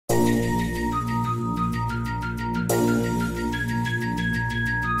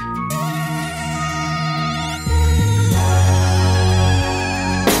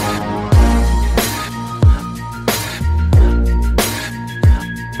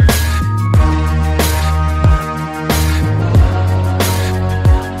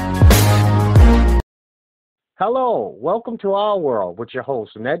Hello, welcome to Our World with your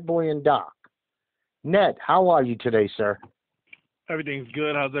hosts, Ned Boy and Doc. Ned, how are you today, sir? Everything's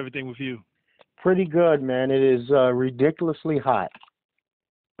good. How's everything with you? Pretty good, man. It is ridiculously hot.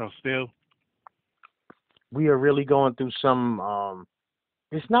 Oh, still? We are really going through some.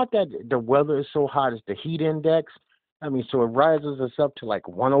 It's not that the weather is so hot, it's the heat index. I mean, so it rises us up to like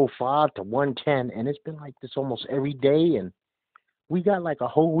 105 to 110, and it's been like this almost every day, and we got like a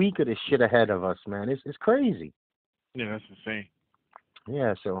whole week of this shit ahead of us, man. It's crazy. Yeah, that's insane.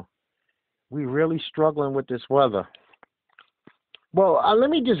 Yeah, so we really struggling with this weather. Well, let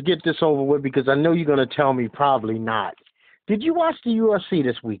me just get this over with because I know you're going to tell me probably not. Did you watch the UFC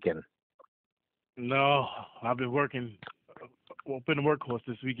this weekend? No, I've been working, been a workhorse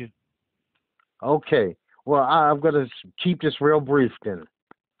this weekend. Okay. Well, I'm going to keep this real brief then.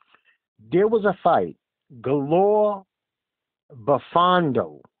 There was a fight. Galore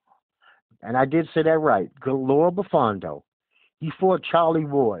Bufando. And I did say that right. Galore Bufando. He fought Charlie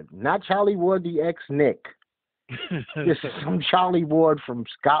Ward. Not Charlie Ward, the ex-Nick. This is some Charlie Ward from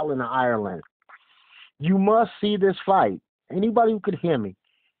Scotland or Ireland. You must see this fight. Anybody who could hear me,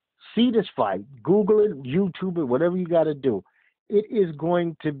 see this fight. Google it, YouTube it, whatever you got to do. It is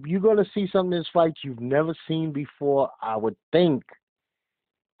going to, you're going to see some of this fight you've never seen before, I would think,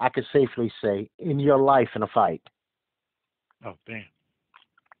 I could safely say, in your life in a fight. Oh, damn.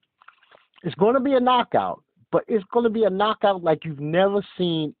 It's going to be a knockout, but it's going to be a knockout like you've never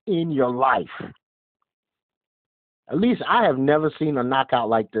seen in your life. At least I have never seen a knockout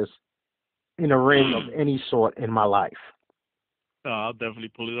like this in a ring of any sort in my life. Oh, I'll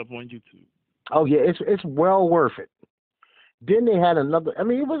definitely pull it up on YouTube. Oh, yeah, it's well worth it. Then they had another, I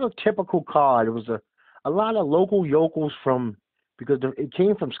mean, it was a typical card. It was a lot of local yokels because it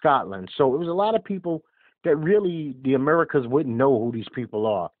came from Scotland. So it was a lot of people that really the Americans wouldn't know who these people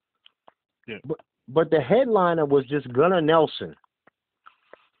are. Yeah. But the headliner was just Gunnar Nelson.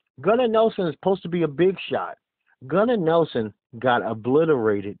 Gunnar Nelson is supposed to be a big shot. Gunnar Nelson got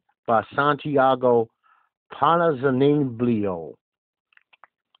obliterated by Santiago Ponzinibbio.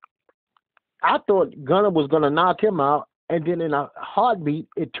 I thought Gunnar was going to knock him out, and then in a heartbeat,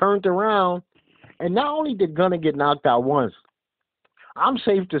 it turned around, and not only did Gunnar get knocked out once, I'm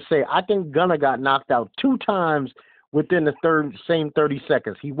safe to say I think Gunnar got knocked out 2 times within the same 30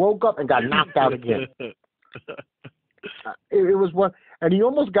 seconds. He woke up and got knocked out again. It was one, and he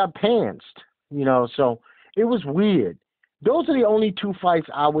almost got pantsed, so it was weird. Those are the only 2 fights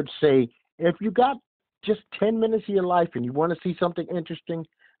I would say, if you got just 10 minutes of your life and you want to see something interesting,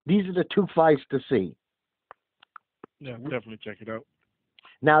 these are the 2 fights to see. Yeah, definitely check it out.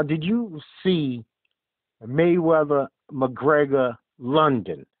 Now, did you see Mayweather, McGregor,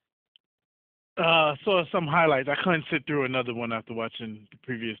 London? Saw some highlights. I couldn't sit through another one after watching the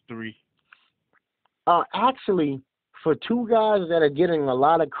previous 3. Actually, for 2 guys that are getting a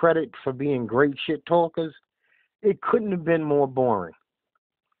lot of credit for being great shit talkers, it couldn't have been more boring.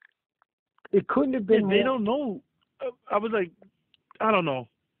 It couldn't have been more. They don't know. I was like, I don't know.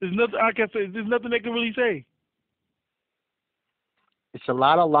 There's nothing I can say. There's nothing they can really say. It's a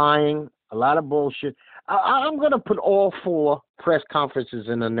lot of lying, a lot of bullshit. I'm going to put all 4 press conferences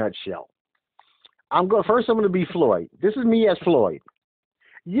in a nutshell. First, I'm going to be Floyd. This is me as Floyd.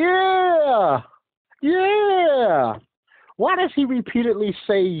 Yeah. Why does he repeatedly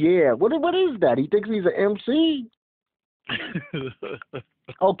say yeah? What is that? He thinks he's an MC?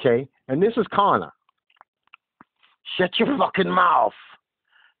 Okay, and this is Connor. Shut your fucking mouth.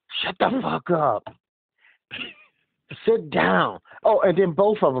 Shut the fuck up. Sit down. Oh, and then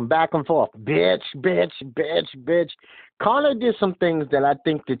both of them back and forth. Bitch. Connor did some things that I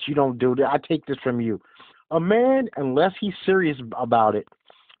think that you don't do. I take this from you. A man, unless he's serious about it,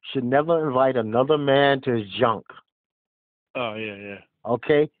 should never invite another man to his junk. Oh, yeah.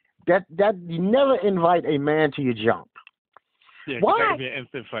 Okay? That you never invite a man to your junk. Yeah, why? That could be an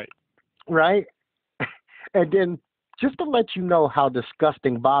instant fight. Right? And then, just to let you know how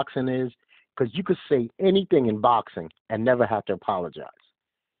disgusting boxing is, because you could say anything in boxing and never have to apologize.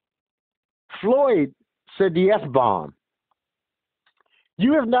 Floyd said the F-bomb.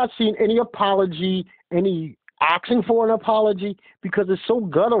 You have not seen any apology, any asking for an apology, because it's so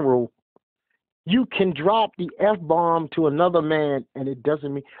guttural. You can drop the F-bomb to another man, and it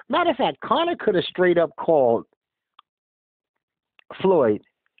doesn't mean... Matter of fact, Conor could have straight up called Floyd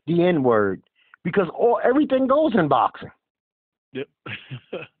the N-word, because everything goes in boxing. Yep.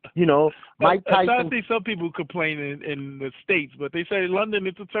 Mike Tyson... I see some people complain in the States, but they say in London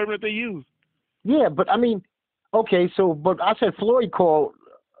it's a term that they use. Yeah, but I mean, okay, but I said Floyd called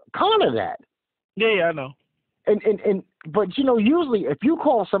Conor that. Yeah, I know. And But usually if you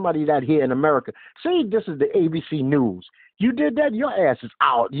call somebody that here in America, say this is the ABC News, you did that, your ass is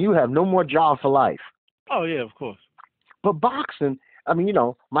out. You have no more job for life. Oh yeah, of course. But boxing, I mean,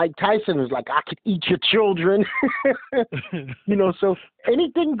 Mike Tyson is like, I could eat your children. So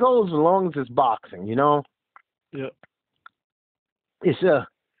anything goes as long as it's boxing. Yeah. It's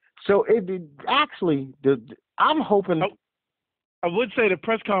so it actually I'm hoping. I would say the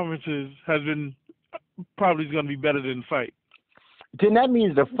press conferences has been probably going to be better than the fight. Then that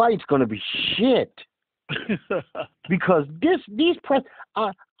means the fight's going to be shit. Because these press,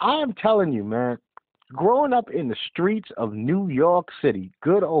 I'm telling you, man, growing up in the streets of New York City,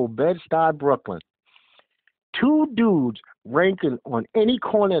 good old Bed-Stuy, Brooklyn, two dudes ranking on any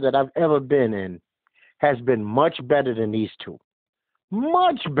corner that I've ever been in has been much better than these two.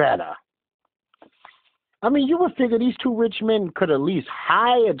 Much better. I mean, you would figure these two rich men could at least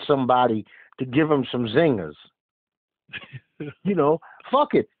hired somebody to give them some zingers.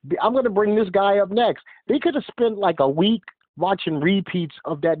 Fuck it. I'm going to bring this guy up next. They could have spent like a week watching repeats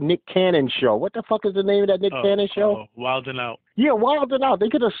of that Nick Cannon show. What the fuck is the name of that Nick Cannon show? Wild 'N Out. Yeah, Wild 'N Out. They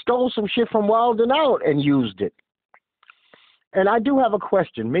could have stole some shit from Wild 'N Out and used it. And I do have a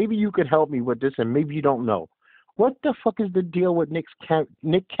question. Maybe you could help me with this, and maybe you don't know. What the fuck is the deal with Nick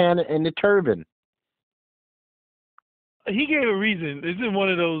Cannon and the turban? He gave a reason. It's in one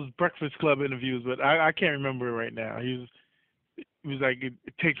of those Breakfast Club interviews, but I can't remember it right now. He was like it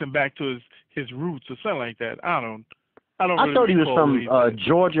takes him back to his roots or something like that. I don't. I really thought he was from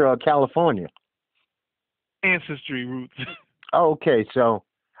Georgia or California. Ancestry roots. Okay, so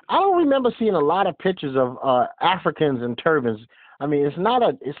I don't remember seeing a lot of pictures of Africans in turbans. I mean, it's not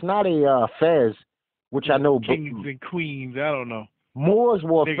a fez, which I know. Kings and queens. I don't know. Moors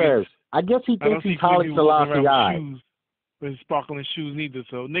wore fez. I guess he thinks he's Haile Selassie. With sparkling shoes neither,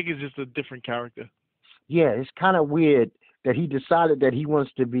 so nigga's just a different character. Yeah, it's kind of weird that he decided that he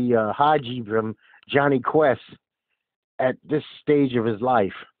wants to be Haji from Johnny Quest at this stage of his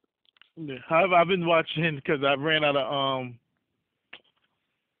life. Yeah, I've been watching because I ran out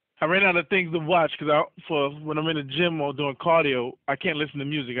of things to watch because for when I'm in the gym or doing cardio, I can't listen to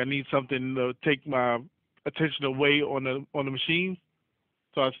music. I need something to take my attention away on the machine.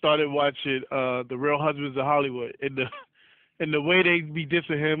 So I started watching The Real Husbands of Hollywood, and the way they be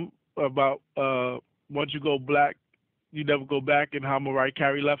dissing him about once you go black, you never go back, and how Mariah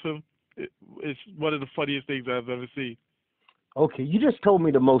Carey left him. It's one of the funniest things I've ever seen. Okay, you just told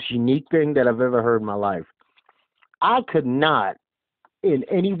me the most unique thing that I've ever heard in my life. I could not, in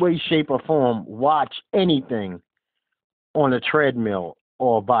any way, shape, or form, watch anything on a treadmill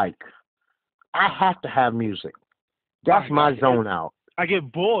or a bike. I have to have music. That's my zone out. I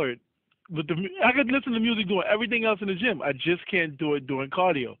get bored. I could listen to music doing everything else in the gym. I just can't do it doing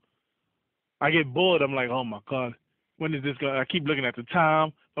cardio. I get bored. I'm like, oh my God, when is this going? I keep looking at the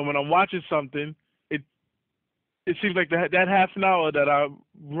time. But when I'm watching something, it seems like that half an hour that I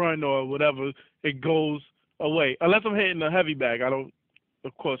run or whatever, it goes away. Unless I'm hitting a heavy bag.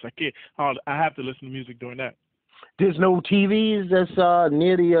 Of course I can't. I have to listen to music during that. There's no TVs that's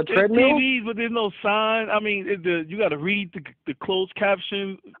near the treadmill? There's TVs, but there's no sign. I mean, you got to read the closed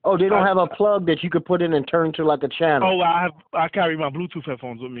caption. Oh, they don't have a plug that you could put in and turn to like a channel? Oh, I carry my Bluetooth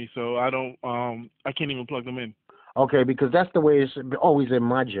headphones with me, so I can't even plug them in. Okay, because that's the way it's always in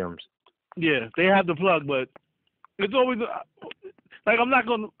my gyms. Yeah, they have the plug, but it's always like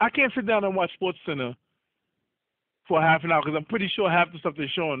I can't sit down and watch SportsCenter for half an hour because I'm pretty sure half the stuff they're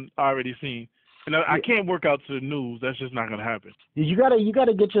showing I already seen. And I can't work out to the news. That's just not gonna happen. You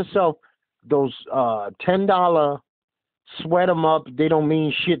gotta get yourself those $10 sweat them up. They don't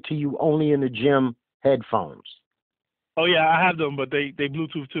mean shit to you. Only in the gym headphones. Oh yeah, I have them, but they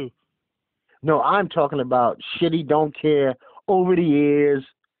Bluetooth too. No, I'm talking about shitty. Don't care. Over the ears.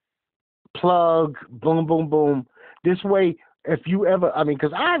 Plug. Boom, boom, boom. This way, if you ever, I mean,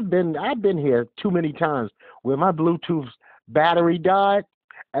 because I've been here too many times where my Bluetooth battery died.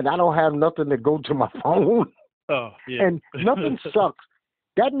 And I don't have nothing to go to my phone. Oh, yeah. And nothing sucks.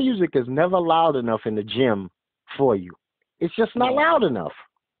 That music is never loud enough in the gym for you. It's just not loud enough.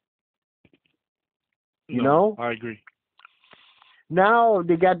 You know? I agree. Now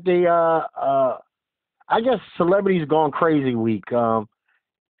they got the, I guess Celebrities Gone Crazy week.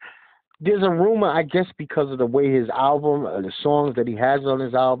 There's a rumor, I guess because of the way his album, the songs that he has on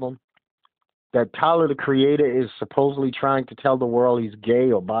his album, that Tyler, the Creator, is supposedly trying to tell the world he's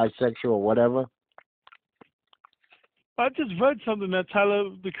gay or bisexual or whatever. I just read something that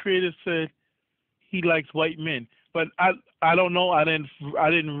Tyler, the Creator, said he likes white men, but I don't know. I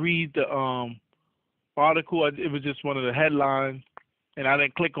didn't read the article. It was just one of the headlines, and I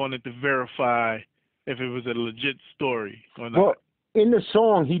didn't click on it to verify if it was a legit story or not. Well, in the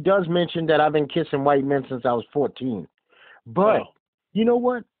song, he does mention that I've been kissing white men since I was 14. But Oh, you know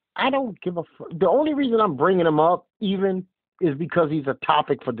what? I don't give a fuck. The only reason I'm bringing him up even is because he's a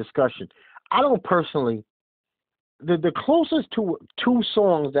topic for discussion. I don't personally. The closest to two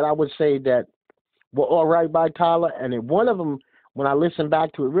songs that I would say that were all right by Tyler, and then one of them, when I listen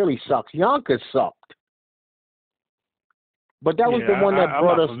back to it, really sucks. Yonkers sucked. But that was yeah, the one that I'm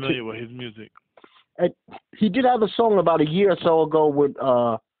brought not us familiar to. with his music. He did have a song about a year or so ago with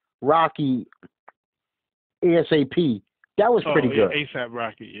Rocky ASAP. That was Oh, pretty yeah, good. ASAP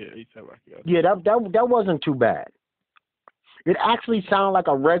Rocky. Yeah, ASAP Rocky. Yeah, that wasn't too bad. It actually sounded like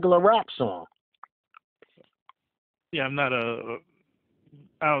a regular rap song. Yeah, I'm not I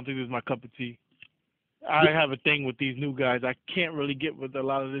don't think this is my cup of tea. I have a thing with these new guys. I can't really get with a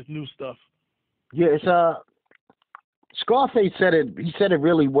lot of this new stuff. Yeah, it's Scarface said it. He said it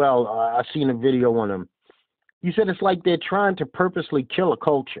really well. I seen a video on him. He said it's like they're trying to purposely kill a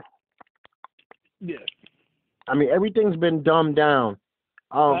culture. Yeah. I mean, everything's been dumbed down.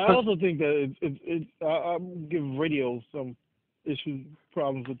 I also think that I'm giving radio some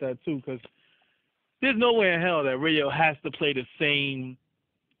problems with that too, because there's no way in hell that radio has to play the same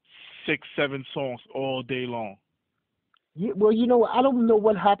 6, 7 songs all day long. Yeah, well, you know, I don't know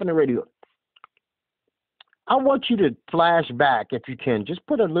what happened to radio. I want you to flash back if you can. Just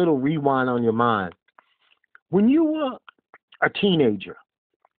put a little rewind on your mind. When you were a teenager,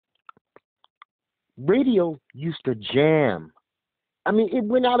 radio used to jam. I mean, it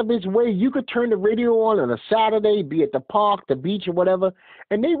went out of its way. You could turn the radio on a Saturday, be at the park, the beach, or whatever,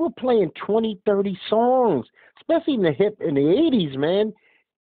 and they were playing 20, 30 songs, especially in the 80s, man.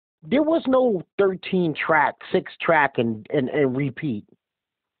 There was no 13 track, 6 track, and repeat.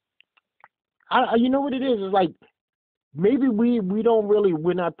 You know what it is? It's like maybe we're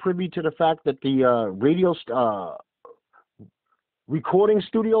not privy to the fact that the radio recording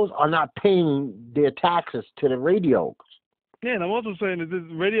studios are not paying their taxes to the radio. Yeah, and I'm also saying that this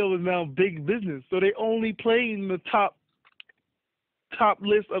radio is now big business, so they only play in the top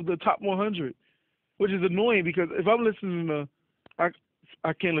list of the top 100, which is annoying because if I'm listening to,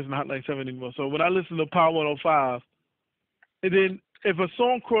 I can't listen to Hot 97 anymore. So when I listen to Power 105, and then if a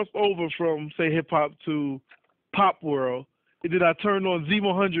song crossed over from say hip hop to pop world, and then I turned on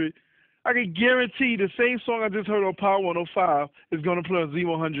Z100, I can guarantee the same song I just heard on Power 105 is going to play on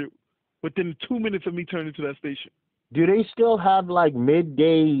Z100 within 2 minutes of me turning to that station. Do they still have like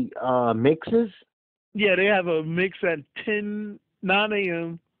midday mixes? Yeah, they have a mix at 9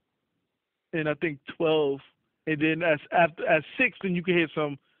 a.m. and I think 12, and then at 6, then you can hear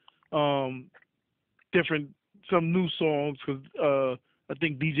some some new songs because I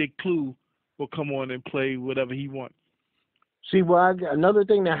think DJ Clue will come on and play whatever he wants. See, well, another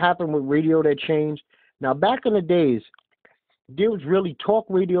thing that happened with radio that changed. Now, back in the days, there was really talk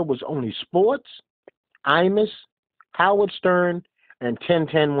radio was only sports, Imus, Howard Stern, and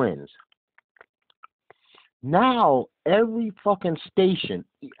 1010 Wins. Now, every fucking station,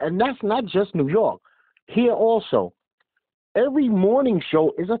 and that's not just New York, here also, every morning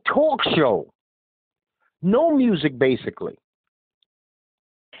show is a talk show. No music, basically.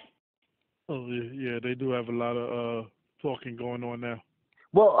 Oh, yeah, they do have a lot of talking going on now.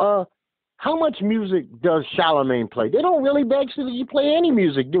 Well, how much music does Charlemagne play? They don't really actually play any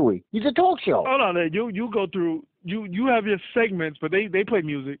music, do we? He's a talk show. Oh no, you go through you have your segments, but they play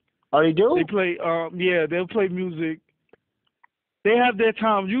music. Oh, they do? They play they'll play music. They have their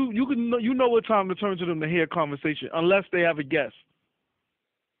time. You know what time to turn to them to hear a conversation, unless they have a guest.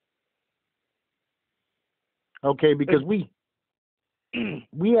 Okay, because we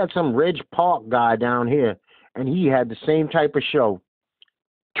had some Reg Park guy down here, and he had the same type of show.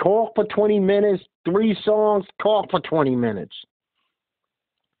 Talk for 20 minutes, 3 songs, talk for 20 minutes.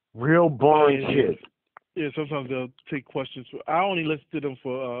 Real boring shit. Yeah, sometimes they'll take questions. I only listen to them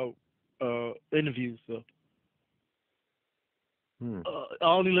for interviews, so. I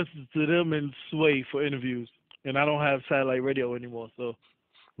only listen to them and Sway for interviews, and I don't have satellite radio anymore, so.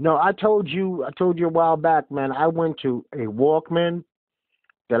 No, I told you a while back, man, I went to a Walkman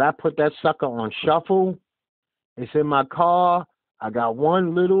that I put that sucker on shuffle. It's in my car. I got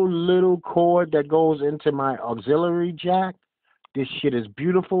one little cord that goes into my auxiliary jack. This shit is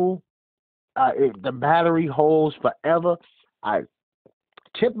beautiful. The battery holds forever. I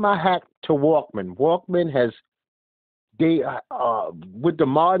tip my hat to Walkman. Walkman has, with the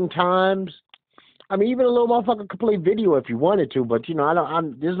modern times, I mean, even a little motherfucker could play video if you wanted to, but, you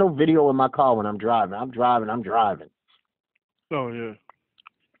know, there's no video in my car when I'm driving. I'm driving. Oh, yeah.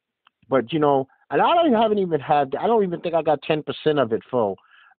 But, you know, and I don't even think I got 10% of it full,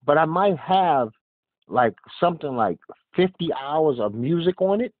 but I might have like something like 50 hours of music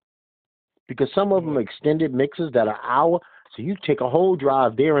on it, because some of them are extended mixes that are hour. So you take a whole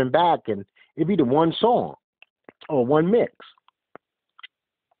drive there and back, and it'd be the one song or one mix.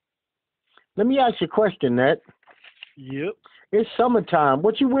 Let me ask you a question, Ned. Yep. It's summertime.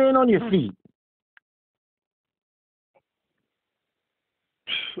 What you wearing on your feet?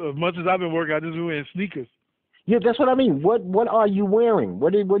 As much as I've been working, I just been wearing sneakers. Yeah, that's what I mean. What are you wearing?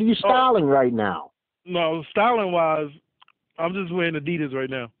 What are you styling right now? No, styling wise, I'm just wearing Adidas right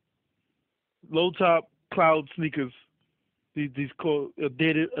now. Low top cloud sneakers. These called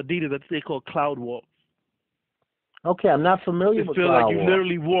Adidas. That they call cloud walk. Okay, I'm not familiar It with feels cloud like you're walk.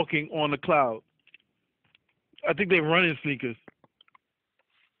 literally walking on a cloud. I think they're running sneakers.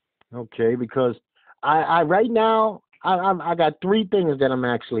 Okay, because I right now I got three things that I'm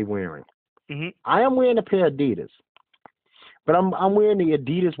actually wearing. Mm-hmm. I am wearing a pair of Adidas, but I'm wearing the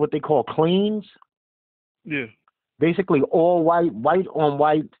Adidas what they call cleans. Yeah. Basically all white, white on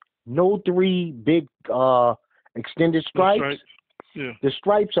white, no three big extended stripes. Yeah. The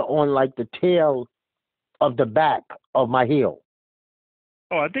stripes are on like the tail of the back of my heel.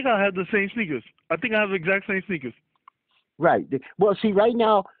 Oh, I think I have the same sneakers. I think I have the exact same sneakers. Right. Well, see, right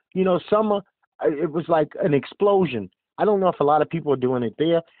now, summer, it was like an explosion. I don't know if a lot of people are doing it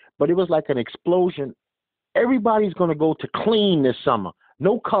there, but it was like an explosion. Everybody's going to go to clean this summer.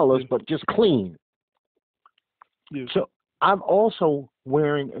 No colors, but just clean. Yeah. So I'm also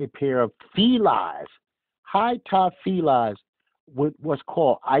wearing a pair of Felines, high top Felines with what's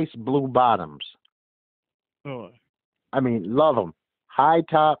called ice blue bottoms. Oh. I mean, love them. High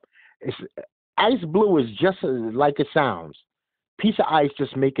top. Ice blue is just like it sounds. Piece of ice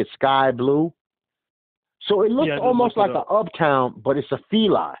just make it sky blue. So it looks almost like an Uptown, but it's a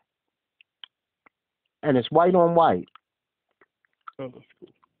Feline. And it's white on white. Oh, that's cool.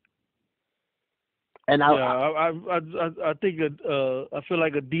 And I think that I feel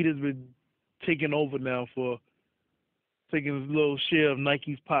like Adidas been taking over now for taking a little share of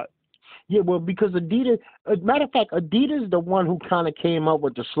Nike's pot. Yeah, well, because Adidas, matter of fact, Adidas is the one who kind of came up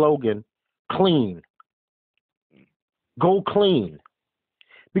with the slogan, clean. Go clean.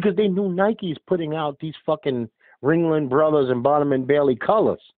 Because they knew Nike's putting out these fucking Ringling Brothers and Bottom and Bailey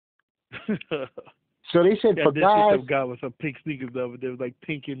colors. So they said for guys. Some guy with some pink sneakers though, but they was like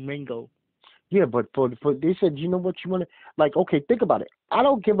pink and mango. Yeah, but for they said, you know what you want to, like, okay, think about it. I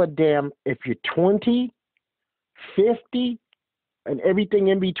don't give a damn if you're 20, 50, and everything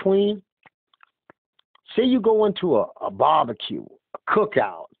in between. Say you go into a barbecue, a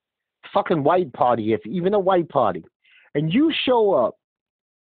cookout, fucking white party, if even a white party, and you show up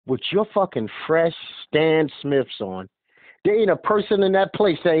with your fucking fresh Stan Smiths on, there ain't a person in that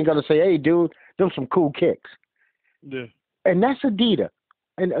place that ain't gonna say, hey, dude, them some cool kicks. Yeah. And that's Adidas.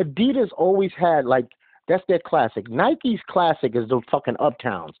 And Adidas always had, like, that's their classic. Nike's classic is those fucking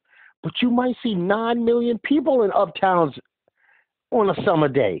Uptowns. But you might see 9 million people in Uptowns on a summer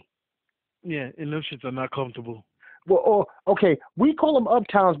day. Yeah, and those shits are not comfortable. Well, okay, we call them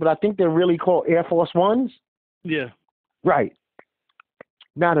Uptowns, but I think they're really called Air Force Ones. Yeah. Right.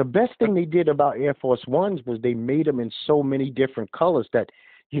 Now, the best thing they did about Air Force Ones was they made them in so many different colors that,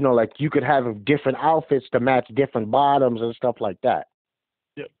 like you could have different outfits to match different bottoms and stuff like that.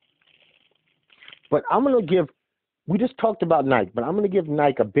 Yep. But we just talked about Nike, but I'm going to give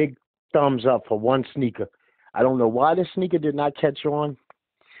Nike a big thumbs up for one sneaker. I don't know why this sneaker did not catch on,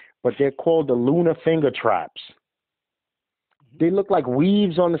 but they're called the Lunar Finger Traps. They look like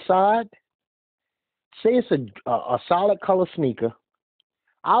weaves on the side. Say it's a solid color sneaker.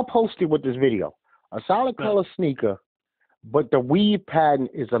 I'll post it with this video. A solid color sneaker, but the weave pattern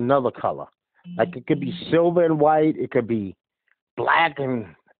is another color. Like it could be silver and white. It could be black and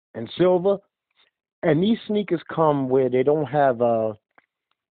silver. And these sneakers come where they don't have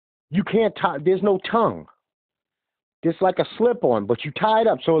you can't tie, there's no tongue. It's like a slip-on, but you tie it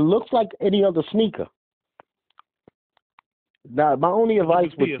up. So it looks like any other sneaker. Now, my only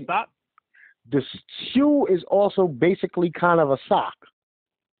advice would be the shoe is also basically kind of a sock.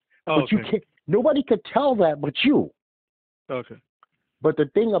 Oh, but you can't, nobody could tell that but you. Okay. But the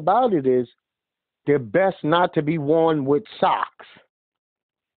thing about it is, they're best not to be worn with socks.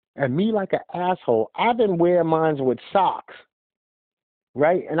 And me, like an asshole, I've been wearing mine with socks,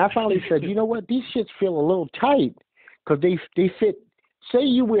 right? And I finally said, you know what? These shits feel a little tight because they fit. Say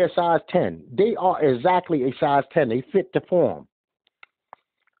you wear a size 10. They are exactly a size 10. They fit the form.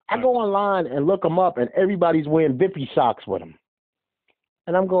 I go online and look them up, and everybody's wearing Bippy socks with them.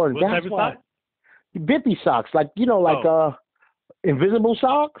 And I'm going, what that's type of why. sock? Bippy socks, like, invisible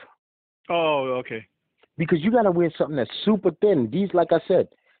socks. Oh, okay. Because you got to wear something that's super thin. These, like I said,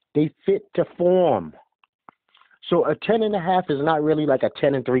 they fit to form. So a 10.5 is not really like a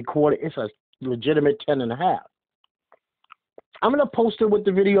 10 3/4. It's a legitimate 10.5. I'm gonna post it with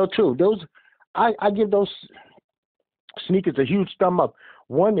the video too. I give those sneakers a huge thumb up.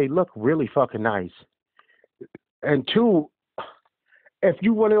 One, they look really fucking nice, and two, if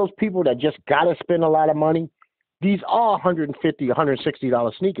you one of those people that just gotta spend a lot of money, these are $150,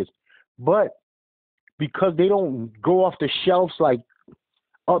 $160 sneakers, but because they don't go off the shelves like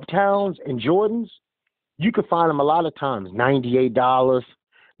Uptowns and Jordans, you can find them a lot of times $98.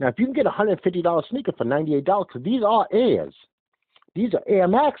 Now, if you can get a $150 sneaker for $98, because these are Airs, these are Air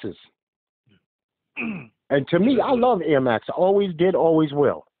Maxes, and to me, I love Air Max. I always did, always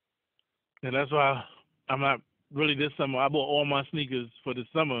will. And that's why I'm not really this summer. I bought all my sneakers for the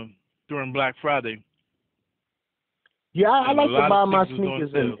summer during Black Friday. Yeah, I like to buy my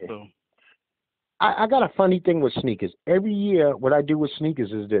sneakers. sneakers. I got a funny thing with sneakers. Every year, what I do with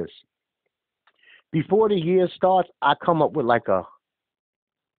sneakers is this. Before the year starts, I come up with like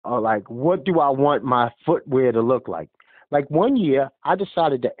what do I want my footwear to look like? Like one year, I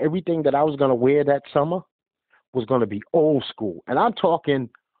decided that everything that I was going to wear that summer was going to be old school. And I'm talking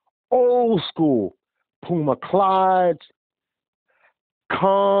old school. Puma Clydes,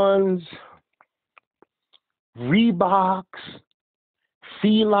 Cons, Reeboks,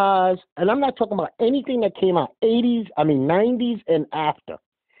 Felines, and I'm not talking about anything that came out 90s and after.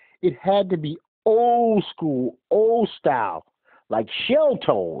 It had to be old school, old style, like shell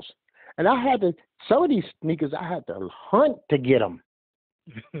toes. And some of these sneakers, I had to hunt to get them.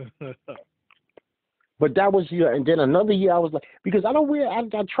 But that was year, and then another year I was like, because I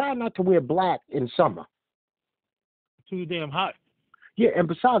try not to wear black in summer. Too damn hot. Yeah, and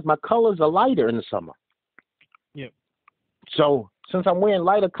besides, my colors are lighter in the summer. Yep. So since I'm wearing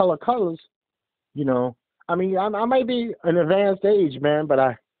lighter colors, I might be an advanced age, man,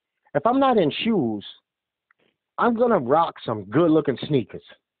 but if I'm not in shoes, I'm gonna rock some good-looking sneakers.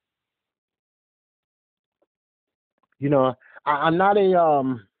 I'm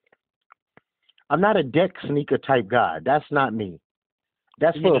not a deck sneaker type guy. That's not me.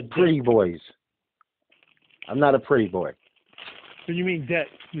 That's for pretty boys. I'm not a pretty boy. So you mean deck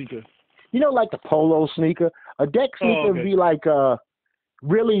sneaker? Like the polo sneaker. A deck sneaker would be like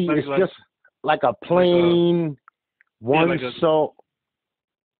just like a plain sole.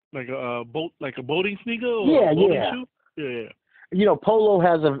 Like a boating sneaker or a boating yeah. shoe? Yeah. Polo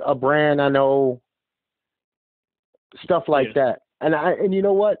has a brand I know, stuff like that. And you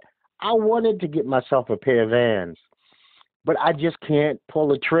know what? I wanted to get myself a pair of Vans, but I just can't pull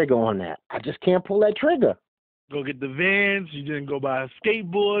the trigger on that. I just can't pull that trigger. Go get the Vans, you then go buy a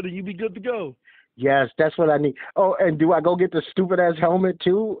skateboard, and you be good to go. Yes, that's what I need. Oh, and do I go get the stupid ass helmet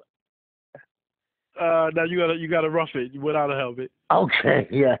too? Now you gotta rough it without a helmet. Okay,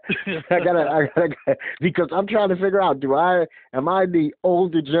 yeah. I gotta because I'm trying to figure out, am I the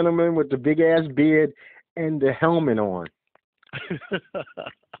older gentleman with the big ass beard and the helmet on?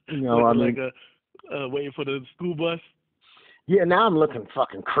 Waiting for the school bus. Yeah, now I'm looking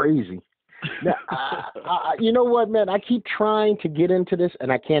fucking crazy. Now, you know what, man? I keep trying to get into this,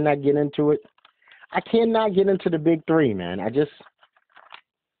 and I cannot get into it. I cannot get into the big three, man. I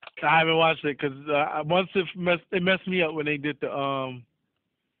haven't watched it because once it messed me up when they did the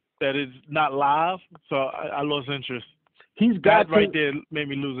that it's not live, so I lost interest. Right there made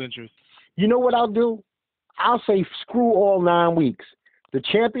me lose interest. You know what I'll do? I'll say screw all 9 weeks. The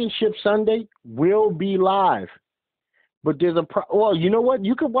championship Sunday will be live. But there's you know what?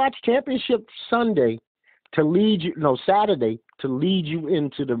 You could watch championship Sunday to lead you, Saturday to lead you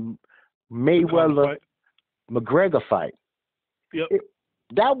into the Mayweather-McGregor fight. Yep.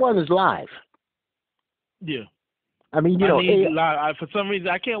 That one is live. Yeah. I mean, live. For some reason,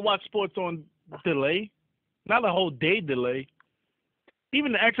 I can't watch sports on delay. Not a whole day delay.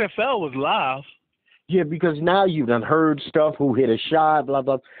 Even the XFL was live. Yeah, because now you've done heard stuff, who hit a shot, blah,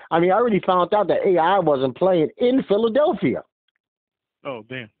 blah. I mean, I already found out that AI wasn't playing in Philadelphia. Oh,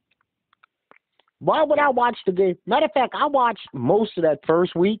 damn. Why would I watch the game? Matter of fact, I watched most of that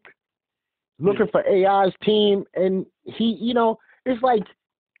first week looking for AI's team, and he, it's like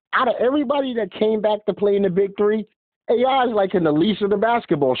out of everybody that came back to play in the Big Three, AI is like in the least of the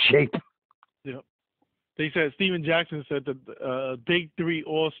basketball shape. Yeah. They said, Steven Jackson said that the Big Three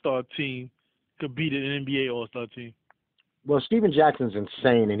All-Star team could beat an NBA All-Star team. Well, Steven Jackson's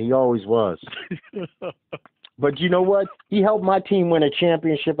insane, and he always was. But you know what? He helped my team win a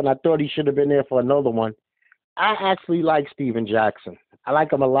championship, and I thought he should have been there for another one. I actually like Steven Jackson. I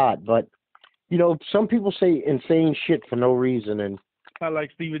like him a lot, but, some people say insane shit for no reason. And I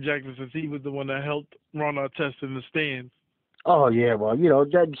like Steven Jackson since he was the one that helped Ron Artest in the stands. Oh, yeah, well,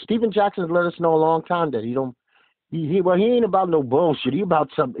 Steven Jackson's let us know a long time that he don't Well, he ain't about no bullshit. He's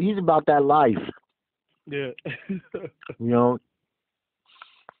about that life. Yeah. You know.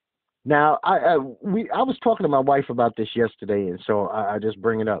 Now, I was talking to my wife about this yesterday, and so I just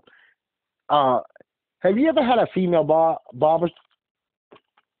bring it up. Have you ever had a female barber?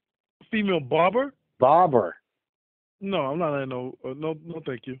 Female barber? Barber. No, I'm not. No, no,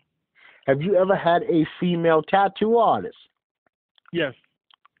 thank you. Have you ever had a female tattoo artist? Yes.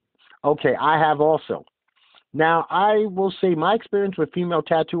 Okay, I have also. Now, I will say my experience with female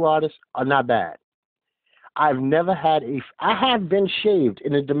tattoo artists are not bad. I have been shaved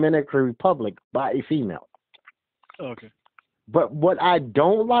in the Dominican Republic by a female. Okay. But what I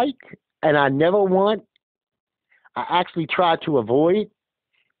don't like, and I never want, I actually try to avoid,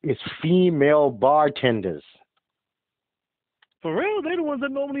 is female bartenders. For real? They the ones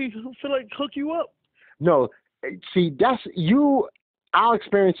that normally feel like hook you up? No, see, our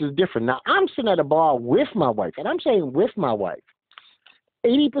experience is different. Now, I'm sitting at a bar with my wife, and I'm saying with my wife.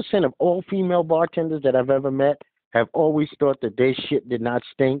 80% of all female bartenders that I've ever met have always thought that their shit did not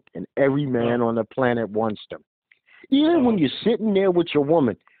stink, and every man on the planet wants them. Even when you're sitting there with your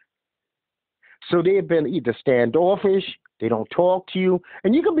woman. So they've been either standoffish, they don't talk to you,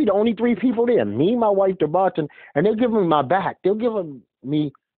 and you can be the only three people there, me, my wife, the bartender, and they'll give me my back. She'll give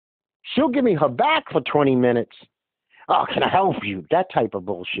me her back for 20 minutes. Oh, can I help you? That type of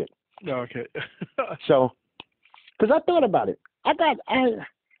bullshit. Okay. So, because I thought about it.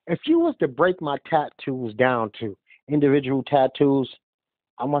 If you was to break my tattoos down to individual tattoos,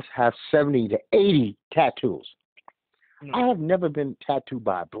 I must have 70 to 80 tattoos. I have never been tattooed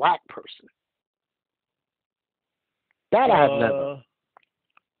by a black person. That I have never.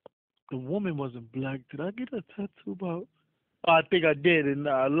 The woman wasn't black. Did I get a tattoo about? Oh, I think I did, and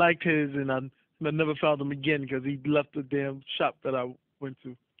I liked his, and I never found him again because he left the damn shop that I went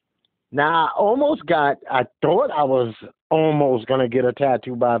to. Now, I thought I was almost going to get a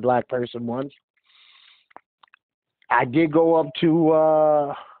tattoo by a black person once. I did go up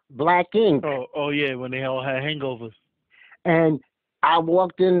to Black Ink. Oh yeah, when they all had hangovers. And I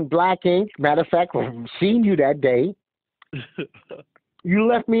walked in Black Ink. Matter of fact, I've seen you that day. You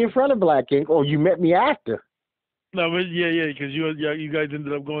left me in front of Black Ink, or you met me after. No, but yeah, because you guys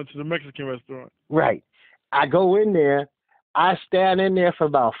ended up going to the Mexican restaurant. Right. I go in there. I stand in there for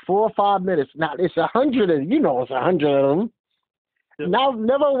about 4 or 5 minutes. Now, it's 100 of, it's 100 of them. Yep. Now,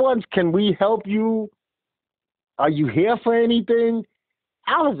 never once can we help you. Are you here for anything?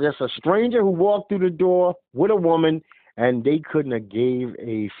 I was just a stranger who walked through the door with a woman, and they couldn't have gave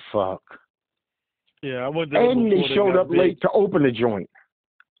a fuck. Yeah, I went there. And they showed up late to open the joint.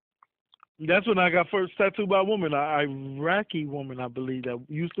 That's when I got first tattooed by a woman, an Iraqi woman, I believe, that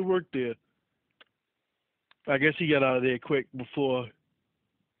used to work there. I guess she got out of there quick before,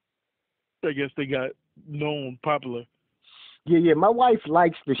 I guess they got known, popular. Yeah, my wife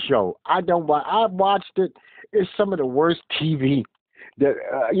likes the show. I don't watch. I watched it. It's some of the worst TV that,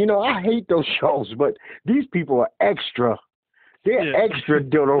 I hate those shows, but these people are extra. They're extra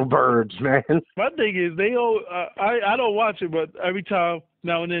doodle birds, man. My thing is, they all, I don't watch it, but every time,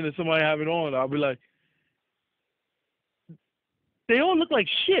 now and then, if somebody have it on, I'll be like, they all look like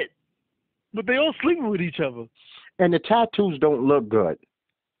shit, but they all sleeping with each other. And the tattoos don't look good.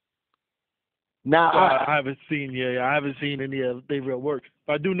 Now, I haven't seen, I haven't seen any of their real work.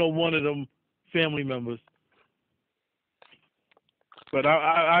 I do know one of them family members. But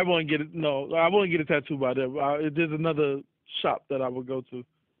I won't get it. No, I won't get a tattoo by them. There's another shop that I would go to.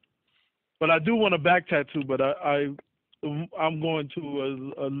 But I do want a back tattoo. But I'm going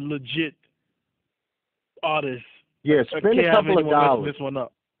to a legit artist. Yeah, spend a couple of dollars. Mess this one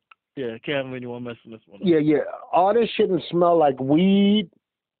up. Yeah, can't have anyone messing this one up. Yeah. Artists shouldn't smell like weed,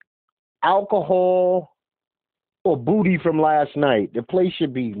 alcohol, or booty from last night. The place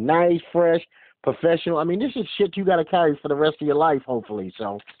should be nice, fresh, professional. I mean, this is shit you got to carry for the rest of your life, hopefully.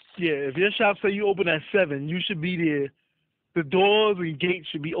 So. Yeah, if your shop say you open at 7, you should be there. The doors and gates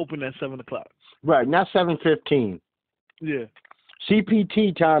should be open at 7 o'clock. Right, not 7:15. Yeah.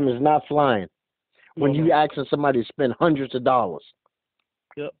 CPT time is not flying when you asking somebody to spend hundreds of dollars.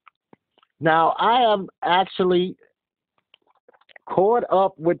 Yep. Now, I am actually caught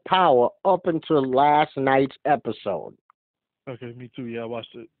up with Power up until last night's episode. Okay, me too. Yeah, I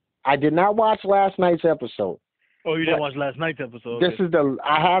watched it. I did not watch last night's episode. Oh, you didn't watch last night's episode? This is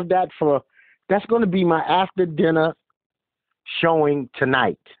I have that that's going to be my after dinner showing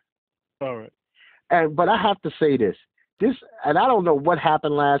tonight. All right. But I have to say this, and I don't know what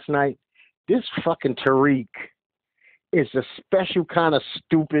happened last night. This fucking Tariq is a special kind of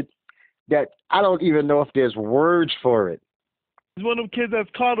stupid that I don't even know if there's words for it. He's one of them kids that's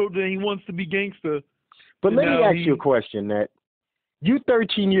coddled and he wants to be gangster. But And let me now ask you a question, Nat. You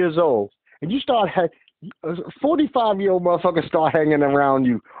 13 years old, and you start a 45-year-old motherfucker start hanging around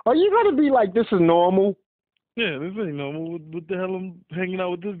you. Are you gonna be like, this is normal? yeah, this ain't normal. What the hell I'm hanging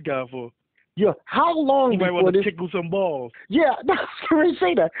out with this guy for? Yeah. How long He might before want to this? tickle some balls. Yeah, I was going to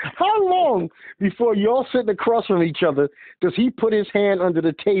say that. How long before y'all sitting across from each other does he put his hand under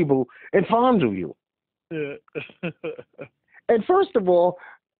the table and fondle you? Yeah. And first of all,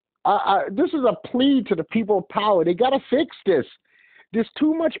 this is a plea to the people of power. They got to fix this. There's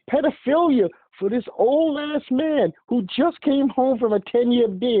too much pedophilia for this old ass man who just came home from a 10-year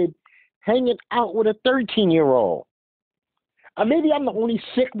bid hanging out with a 13-year-old. Maybe I'm the only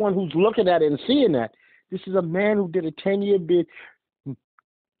sick one who's looking at it and seeing that. This is a man who did a 10-year bid.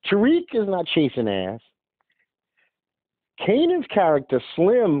 Tariq is not chasing ass. Kanan's character,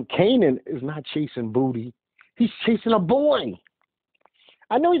 Slim Kanan, is not chasing booty. He's chasing a boy.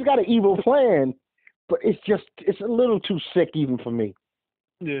 I know he's got an evil plan, but it's a little too sick even for me.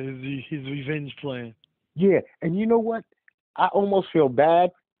 Yeah, his revenge plan. Yeah, and you know what? I almost feel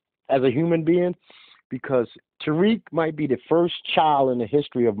bad as a human being because Tariq might be the first child in the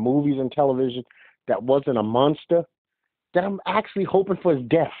history of movies and television that wasn't a monster, that I'm actually hoping for his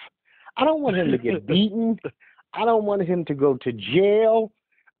death. I don't want him to get beaten. I don't want him to go to jail.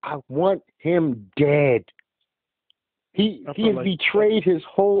 I want him dead. He has betrayed his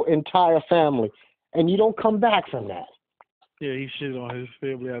whole entire family, and you don't come back from that. Yeah, he shit on his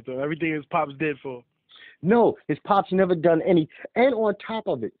family out there. Everything his pop's dead for. No, his pop's never done any. And on top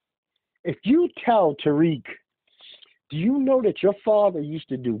of it, if you tell Tariq, do you know that your father used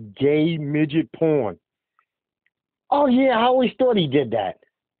to do gay midget porn? Oh, yeah, I always thought he did that.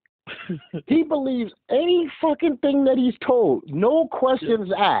 He believes any fucking thing that he's told, no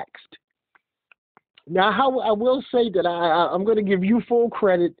questions asked. Now, I will say that I'm going to give you full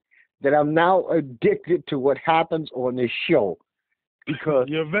credit that I'm now addicted to what happens on this show. Because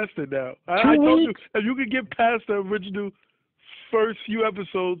you're invested now. I told you, if you could get past the original first few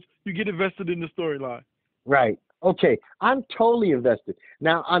episodes, you get invested in the storyline. Right. Okay. I'm totally invested.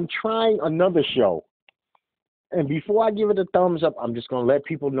 Now, I'm trying another show. And before I give it a thumbs up, I'm just going to let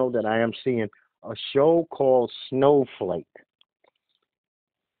people know that I am seeing a show called Snowflake.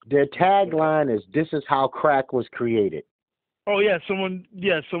 Their tagline is, "This is how crack was created." Oh, yeah.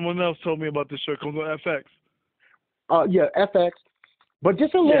 Someone else told me about this show. It comes on FX. Yeah, FX. But this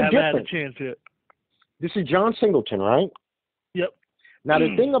is a little different. I haven't had a chance yet. This is John Singleton, right? Yep. Now,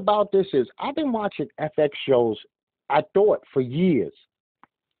 the thing about this is I've been watching FX shows, I thought, for years.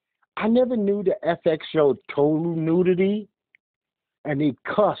 I never knew the FX showed total nudity, and they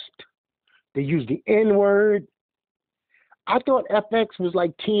cussed. They used the N-word. I thought FX was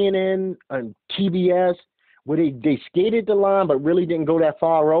like TNN and TBS, where they skated the line but really didn't go that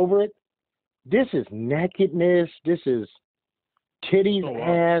far over it. This is nakedness. This is titties,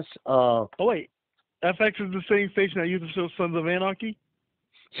 ass. Oh, wait. FX is the same station that used to show Sons of Anarchy?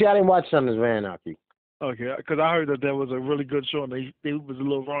 See, I didn't watch Sons of Anarchy. Okay, because I heard that was a really good show, and they was a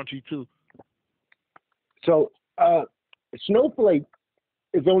little raunchy, too. So, Snowflake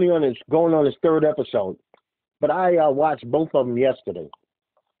is only going on its third episode, but I watched both of them yesterday.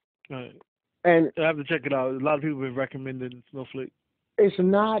 Right. And I have to check it out. A lot of people have been recommending Snowflake. It's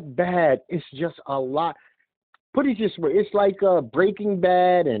not bad. It's just a lot. Put it this way, it's like Breaking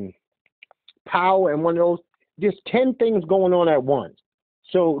Bad and Power and one of those. There's 10 things going on at once.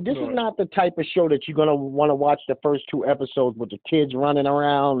 So this is not the type of show that you're going to want to watch the first 2 episodes with the kids running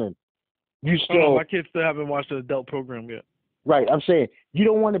around and you still... my kids still haven't watched the adult program yet. Right. I'm saying you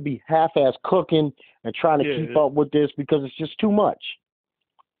don't want to be half-ass cooking and trying to keep up with this because it's just too much.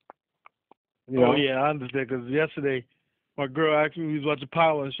 You know? Oh, yeah, I understand. Because yesterday, my girl asked me, we was watching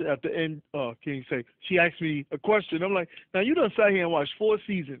Power, and at the end, she asked me a question. I'm like, now you done sat here and watched 4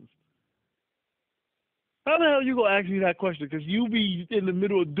 seasons. How the hell you going to ask me that question? Because you be in the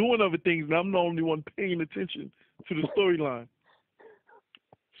middle of doing other things, and I'm the only one paying attention to the storyline.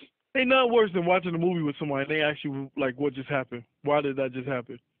 Ain't nothing worse than watching a movie with somebody and they ask you, like, what just happened? Why did that just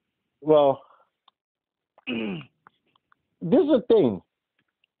happen? Well, this is the thing.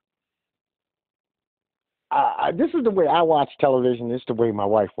 This is the way I watch television. This is the way my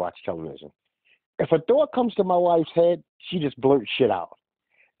wife watches television. If a thought comes to my wife's head, she just blurts shit out.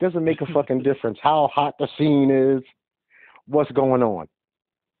 Doesn't make a fucking difference how hot the scene is, what's going on.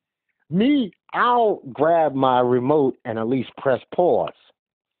 Me, I'll grab my remote and at least press pause.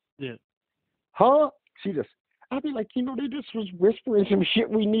 Yeah. Huh? I'll be like, they just was whispering some shit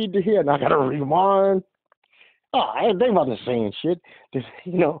we need to hear, and I got to rewind. Oh, they wasn't saying shit.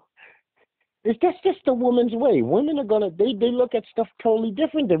 That's just the woman's way. Women are gonna they look at stuff totally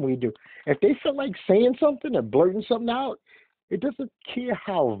different than we do. If they feel like saying something or blurting something out, it doesn't care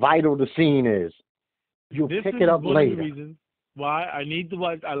how vital the scene is. You'll This pick is it up one of the later. reasons why I need to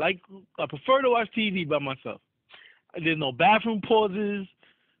watch. I prefer to watch TV by myself. There's no bathroom pauses.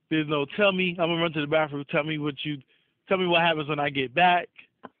 There's no tell me I'm gonna run to the bathroom. Tell me what happens when I get back.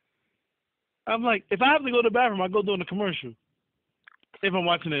 I'm like, if I have to go to the bathroom, I go during the commercial. If I'm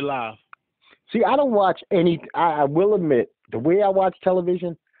watching it live. See, I don't watch any. I will admit, the way I watch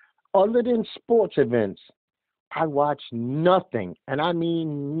television, other than sports events, I watch nothing, and I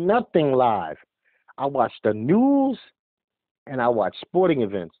mean nothing live. I watch the news and I watch sporting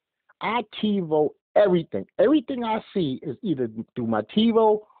events. I TiVo everything. Everything I see is either through my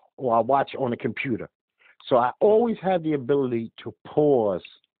TiVo or I watch on the computer. So I always have the ability to pause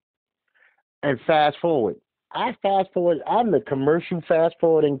and fast forward. I fast forward. I'm the commercial fast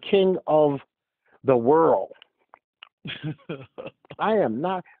forwarding king of the world. I am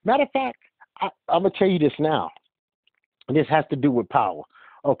not. Matter of fact, I'm gonna tell you this now. And this has to do with power.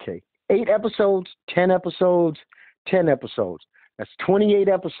 Okay, 8 episodes, 10 episodes, 10 episodes. That's 28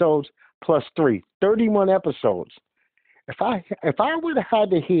 episodes plus 3, 31 episodes. If I would have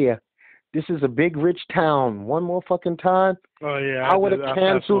had to hear this is a big rich town one more fucking time, Oh yeah, I would have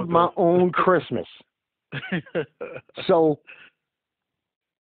canceled my own Christmas. So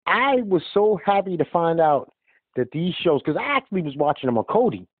I was so happy to find out that these shows, because I actually was watching them on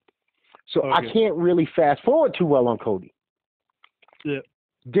Cody, so okay. I can't really fast forward too well on Cody. Yeah.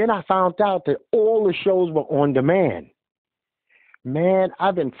 Then I found out that all the shows were on demand. Man,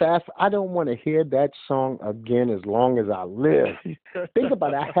 I've been fast. I don't want to hear that song again as long as I live. Think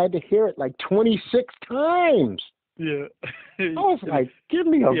about it. I had to hear it like 26 times. Yeah. I was like, give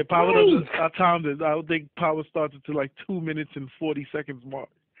me a Power break. I timed it. I don't think Power started to like 2 minutes and 40 seconds mark.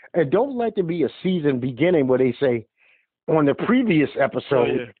 And don't let there be a season beginning where they say, on the previous episode.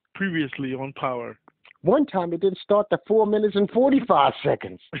 Oh, yeah. Previously on Power. One time it didn't start to 4 minutes and 45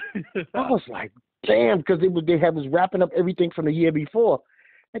 seconds. I was like, damn, because they was wrapping up everything from the year before.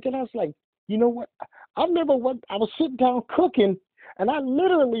 And then I was like, you know what? I was sitting down cooking, and I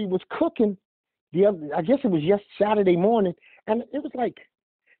literally was cooking I guess it was just Saturday morning, and it was like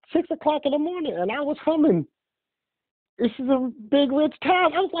 6 o'clock in the morning, and I was humming, this is a big rich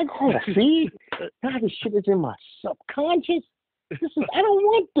town. I was like, oh, see? Now this shit is in my subconscious. I don't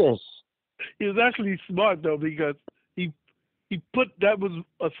want this. He was actually smart, though, because he put, that was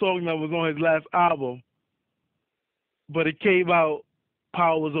a song that was on his last album, but it came out,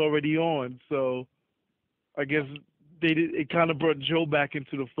 Power was already on, so I guess it kind of brought Joe back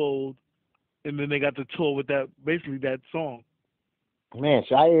into the fold, and then they got to tour with that song. Man,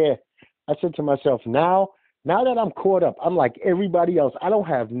 so I said to myself, now that I'm caught up, I'm like everybody else. I don't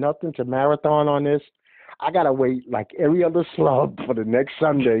have nothing to marathon on this. I got to wait like every other slug for the next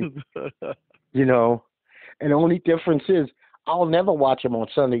Sunday, you know. And the only difference is I'll never watch them on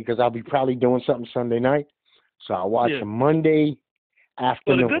Sunday because I'll be probably doing something Sunday night. So I'll watch them Monday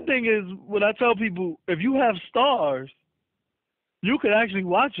afternoon. Well, the good thing is, when I tell people, if you have Stars, you can actually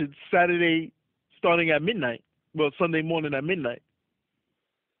watch it Saturday starting at midnight. Well, Sunday morning at midnight.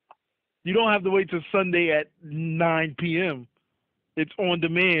 You don't have to wait till Sunday at 9 p.m. It's on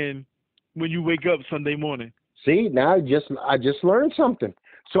demand when you wake up Sunday morning. See, now I just learned something.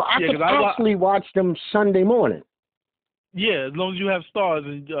 So I can actually watch them Sunday morning. Yeah, as long as you have Stars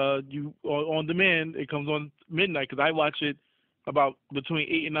and you on demand, it comes on midnight, because I watch it about between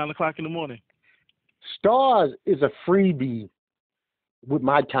 8 and 9 o'clock in the morning. Stars is a freebie with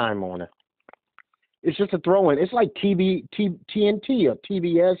my time on it. It's just a throw-in. It's like TNT or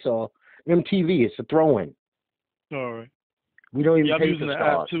TBS or MTV. It's a throw-in. All right. We don't even I'm pay using for the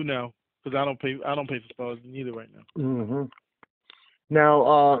Stars. app too now, because I don't pay for Stars neither right now. Mm-hmm.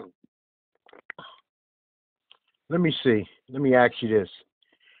 Now, let me see. Let me ask you this.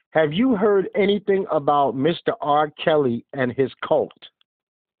 Have you heard anything about Mr. R. Kelly and his cult?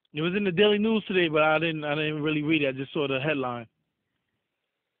 It was in the Daily News today, but I didn't really read it. I just saw the headline.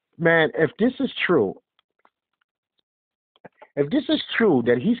 Man, if this is true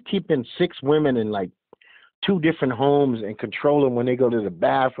that he's keeping 6 women in like 2 different homes and controlling when they go to the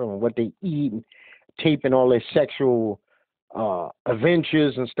bathroom and what they eat and taping all their sexual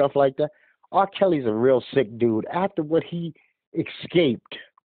adventures and stuff like that, R. Kelly's a real sick dude. After what he escaped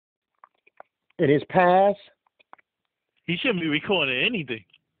in his past, he shouldn't be recording anything.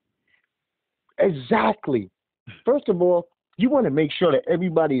 Exactly. First of all, you want to make sure that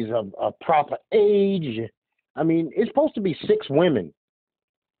everybody's a proper age. I mean, it's supposed to be 6 women.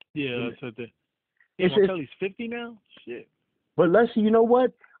 Yeah, that's what Kelly's 50 now? Shit. But Leslie, you know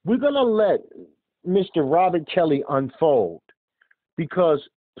what? We're going to let Mr. Robert Kelly unfold because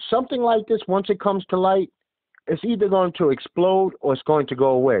something like this, once it comes to light, it's either going to explode or it's going to go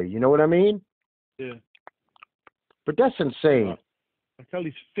away. You know what I mean? Yeah. But that's insane.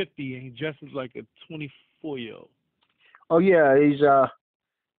 Kelly's 50 and he dresses like a 24-year-old. Oh, yeah,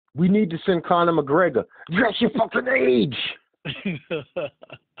 we need to send Conor McGregor. Dress your fucking age.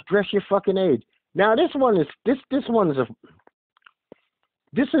 Dress your fucking age. Now, this is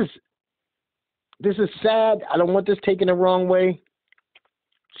sad. I don't want this taken the wrong way,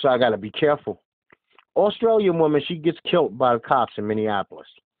 so I got to be careful. Australian woman, she gets killed by the cops in Minneapolis.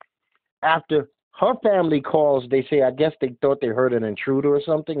 After her family calls, they say, I guess they thought they heard an intruder or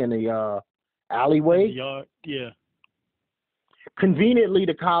something in the alleyway. In the yard, yeah. Conveniently,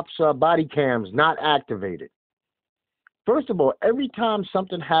 the cops' body cams not activated. First of all, every time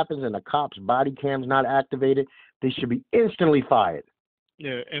something happens and the cops' body cam's not activated, they should be instantly fired.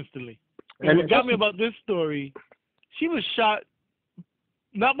 Yeah, instantly. And what got me about this story, she was shot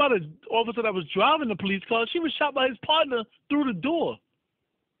not by the officer that was driving the police car. She was shot by his partner through the door.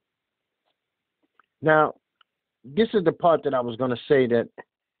 Now, this is the part that I was going to say that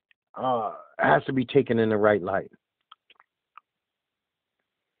has to be taken in the right light.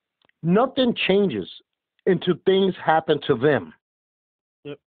 Nothing changes until things happen to them.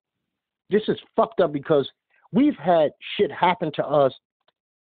 Yep. This is fucked up because we've had shit happen to us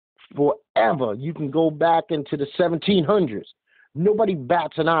forever. You can go back into the 1700s. Nobody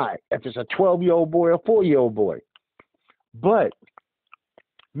bats an eye if it's a 12-year-old boy or 4-year-old boy. But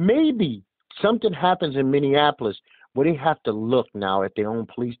maybe something happens in Minneapolis where they have to look now at their own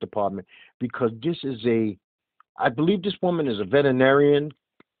police department because this is I believe this woman is a veterinarian.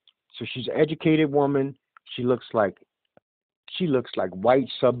 So she's an educated woman. She looks like white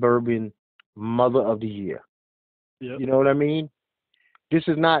suburban mother of the year. Yep. You know what I mean? This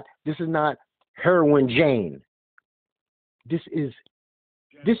is not heroin Jane. This is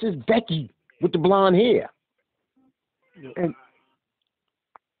Becky with the blonde hair. Yep.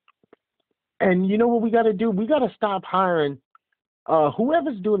 And you know what we got to do? We got to stop hiring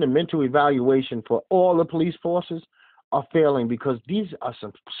whoever's doing the mental evaluation for all the police forces are failing because these are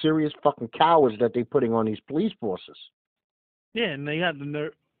some serious fucking cowards that they're putting on these police forces. Yeah, and they had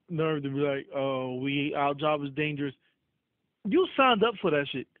the nerve to be like, "Oh, our job is dangerous." You signed up for that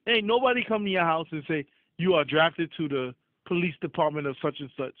shit. Ain't nobody come to your house and say you are drafted to the police department of such and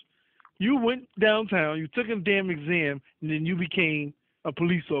such. You went downtown, you took a damn exam, and then you became a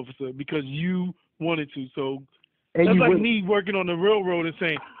police officer because you wanted to. So and that's like me working on the railroad and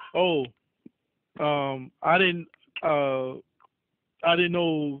saying, "Oh, I didn't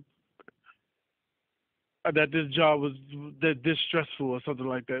know that this job was this stressful or something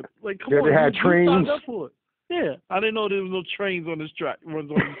like that." Like, come on, they had trains. You signed up for it. Yeah, I didn't know there was no trains on this track.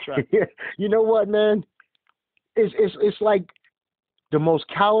 Runs on this track. You know what, man? It's like the most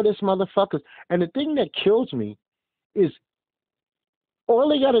cowardice motherfuckers. And the thing that kills me is all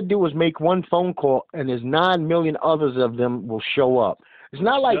they got to do is make one phone call, and there's 9 million others of them will show up. It's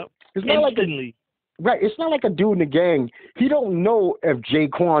not like it's not instantly. Right, it's not like a dude in the gang. He don't know if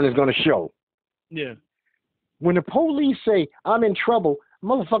Jaquan is going to show. Yeah. When the police say, I'm in trouble,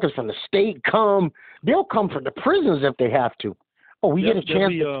 motherfuckers from the state come. They'll come from the prisons if they have to. Oh, we get a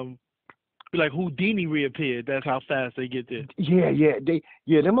chance. Be like Houdini reappeared. That's how fast they get there. Yeah.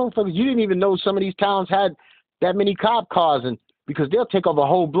 Them motherfuckers, you didn't even know some of these towns had that many cop cars, and because they'll take over a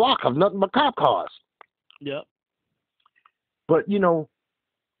whole block of nothing but cop cars. Yep. But, you know,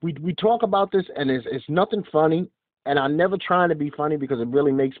 we talk about this, and it's nothing funny, and I'm never trying to be funny because it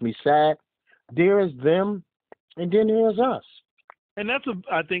really makes me sad. There is them, and then there's us. And I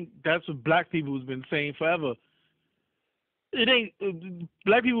think that's what black people has been saying forever. It ain't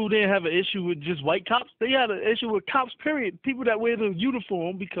black people didn't have an issue with just white cops. They had an issue with cops, period. People that wear the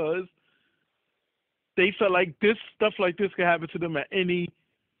uniform because they felt like stuff like this could happen to them at any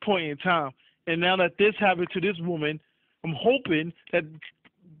point in time. And now that this happened to this woman, I'm hoping that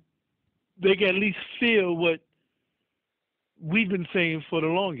they can at least feel what we've been saying for the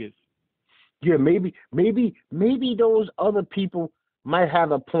longest. Yeah, maybe those other people might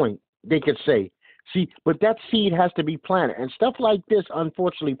have a point. They could say, see, but that seed has to be planted, and stuff like this,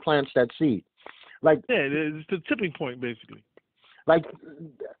 unfortunately, plants that seed. Like, yeah, it's the tipping point, basically. Like,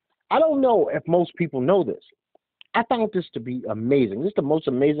 I don't know if most people know this. I found this to be amazing. This is the most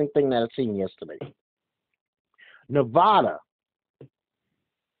amazing thing that I've seen yesterday. Nevada,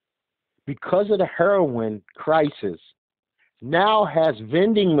 because of the heroin crisis, now has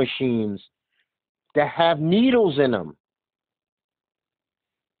vending machines that have needles in them.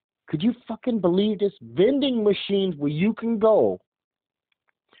 Could you fucking believe this? Vending machines where you can go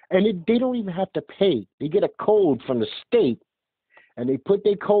And they don't even have to pay. They get a code from the state, and they put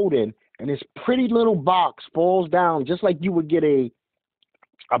their code in, and this pretty little box falls down, just like you would get a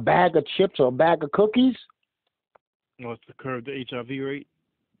bag of chips or a bag of cookies. What's the curve, the HIV rate?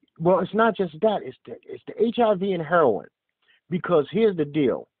 Well, it's not just that. It's the HIV and heroin. Because here's the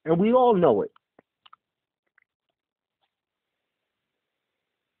deal, and we all know it.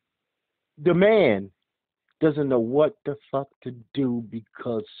 The man doesn't know what the fuck to do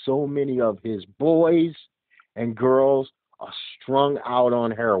because so many of his boys and girls are strung out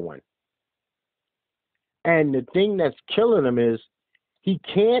on heroin. And the thing that's killing him is he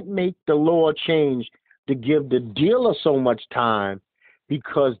can't make the law change to give the dealer so much time,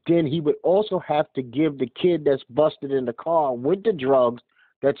 because then he would also have to give the kid that's busted in the car with the drugs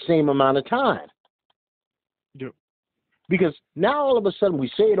that same amount of time. Yep. Because now all of a sudden, we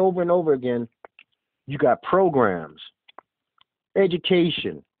say it over and over again, you got programs,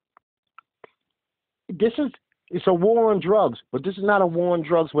 education. It's a war on drugs, but this is not a war on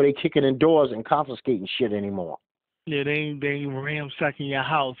drugs where they kicking in doors and confiscating shit anymore. Yeah, they ain't ransacking your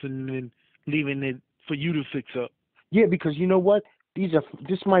house and then leaving it for you to fix up. Yeah, because you know what?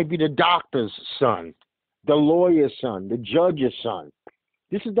 This might be the doctor's son, the lawyer's son, the judge's son.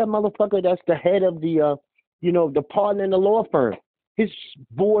 This is that motherfucker that's the head of the, the partner in the law firm. His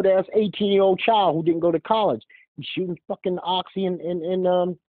bored-ass 18-year-old child who didn't go to college. He's shooting fucking oxy and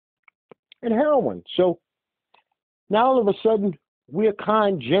heroin. So now all of a sudden, we're a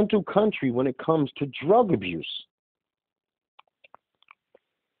kind, gentle country when it comes to drug abuse.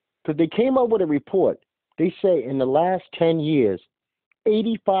 Because they came up with a report. They say in the last 10 years,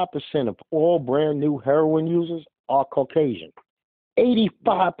 85% of all brand new heroin users are Caucasian.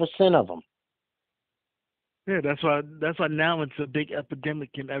 85% of them. Yeah, that's why now it's a big epidemic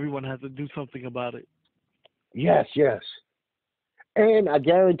and everyone has to do something about it. Yes, yes. And I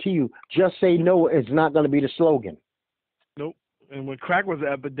guarantee you, just say no is not going to be the slogan. Nope. And when crack was an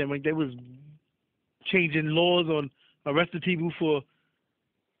epidemic, they was changing laws on arresting people for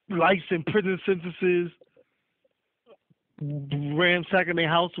life in prison sentences, ransacking their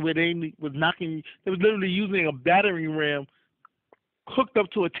house where they was literally using a battering ram hooked up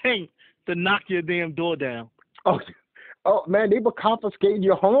to a tank to knock your damn door down. Oh man, they were confiscating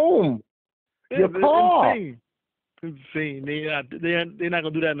your home, your car. Insane. They're not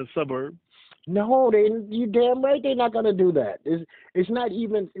gonna do that in the suburb. No, you damn right they're not gonna do that. It's not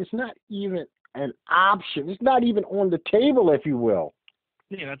even an option. It's not even on the table, if you will.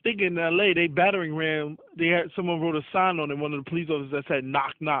 Yeah, I think in L.A. they battering ram. Someone wrote a sign on it. One of the police officers that said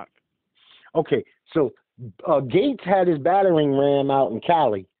 "knock knock." Okay, so Gates had his battering ram out in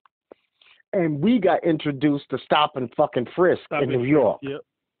Cali, and we got introduced to stop and fucking frisk in New York. Yep.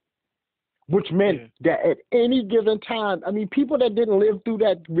 Which meant that at any given time, I mean, people that didn't live through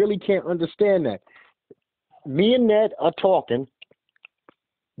that really can't understand that. Me and Ned are talking.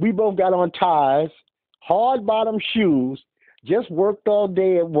 We both got on ties, hard bottom shoes, just worked all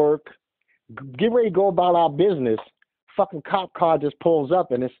day at work, get ready to go about our business. Fucking cop car just pulls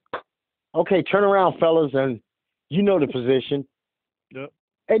up and it's, okay, turn around, fellas, and you know the position. Yep.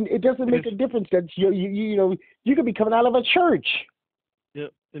 And it doesn't make a difference that you could be coming out of a church. Yeah,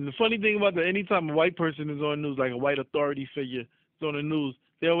 and the funny thing about that, anytime a white person is on the news, like a white authority figure is on the news,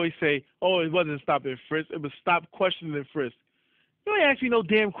 they always say, "Oh, it wasn't stop and frisk; it was stop, question, and frisk." You ain't asking no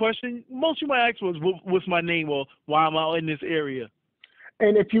damn question. Most you might ask was, "What's my name?" or "Why am I in this area?"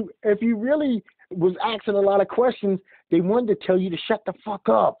 And if you really was asking a lot of questions, they wanted to tell you to shut the fuck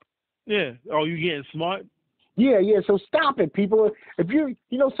up. Yeah. Oh, you getting smart? Yeah. So stop it, people.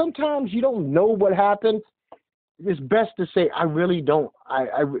 If sometimes you don't know what happened. It's best to say, I really don't.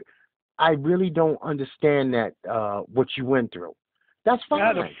 I really don't understand that what you went through. That's fine.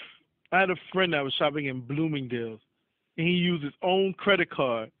 I had a friend that was shopping in Bloomingdale's, and he used his own credit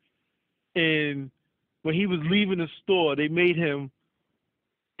card. And when he was leaving the store, they made him.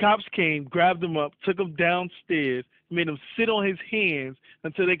 Cops came, grabbed him up, took him downstairs, made him sit on his hands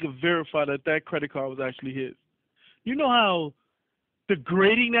until they could verify that credit card was actually his. You know how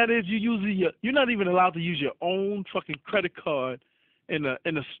degrading that is? You're not even allowed to use your own fucking credit card in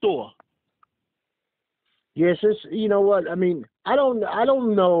a store. Yes, you know what? I mean, I don't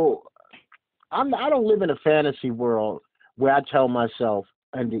know. I don't live in a fantasy world where I tell myself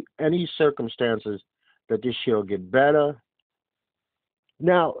under any circumstances that this shit will get better.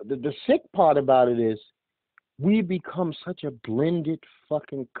 Now, the sick part about it is we become such a blended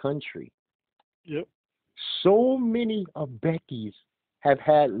fucking country. Yep. So many of Becky's have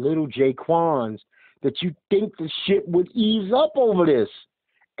had little Jaquans that you think the shit would ease up over this.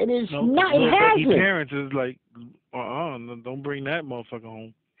 And it's not, it hasn't. Parents is like, don't bring that motherfucker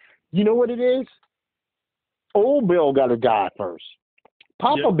home. You know what it is? Old Bill got to die first.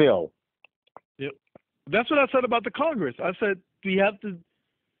 Papa Yep. Bill. Yep. That's what I said about the Congress. I said we have to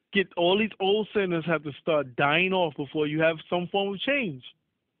get all these old senators have to start dying off before you have some form of change.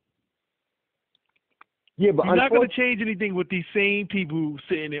 Yeah, but you're not going to change anything with these same people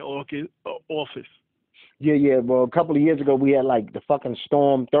sitting in office. Yeah. Well, a couple of years ago, we had like the fucking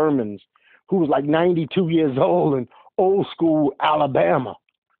Storm Thurmans, who was like 92 years old in old school Alabama.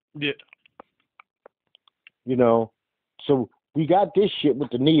 Yeah. You know, so we got this shit with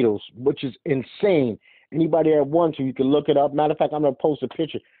the needles, which is insane. Anybody that wants to, you can look it up. Matter of fact, I'm gonna post a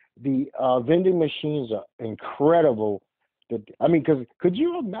picture. The vending machines are incredible. Because could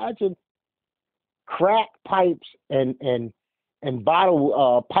you imagine crack pipes and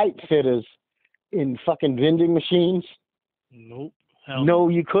bottle pipe fitters in fucking vending machines? Nope. No,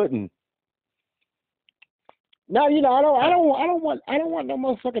 you couldn't. Now, you know, I don't want no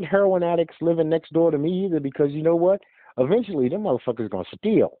motherfucking heroin addicts living next door to me either, because you know what? Eventually, them motherfuckers gonna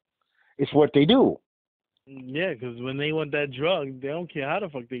steal. It's what they do. Yeah, because when they want that drug, they don't care how the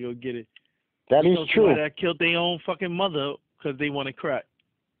fuck they go get it. That is true. Somebody that killed their own fucking mother because they wanted crack,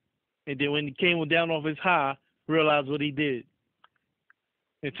 and then when he came down off his high, realized what he did,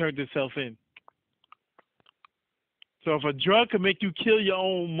 and turned himself in. So if a drug can make you kill your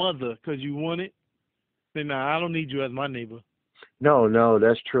own mother because you want it, then nah, I don't need you as my neighbor. No,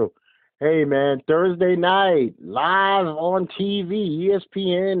 that's true. Hey, man, Thursday night, live on TV,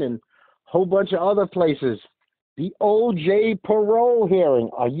 ESPN, and a whole bunch of other places. The OJ parole hearing.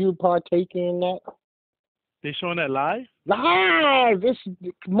 Are you partaking in that? They showing that live? Live! This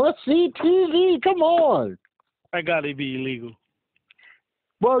must-see TV. Come on. I gotta be illegal.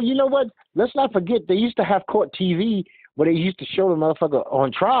 Well, you know what? Let's not forget, they used to have court TV where they used to show the motherfucker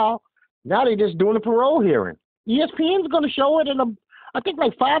on trial. Now they're just doing a parole hearing. ESPN's going to show it in, I think,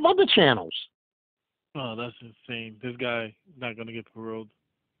 like 5 other channels. Oh, that's insane. This guy not going to get paroled.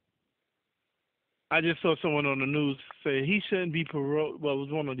 I just saw someone on the news say he shouldn't be paroled. Well, it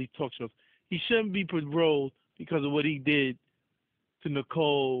was one of these talk shows. He shouldn't be paroled because of what he did to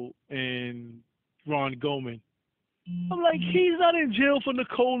Nicole and Ron Goldman. I'm like, he's not in jail for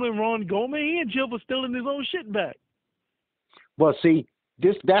Nicole and Ron Goldman. He in jail for stealing his own shit back. Well, see,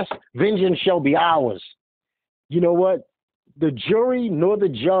 that's vengeance shall be ours. You know what? The jury nor the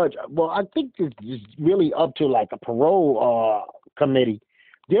judge, well, I think this is really up to like a parole committee.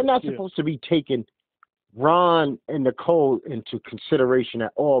 They're not supposed to be taking Ron and Nicole into consideration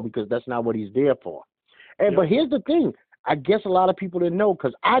at all, because that's not what he's there for. And But here's the thing. I guess a lot of people didn't know,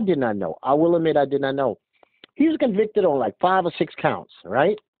 because I did not know. I will admit I did not know. He was convicted on like 5 or 6 counts,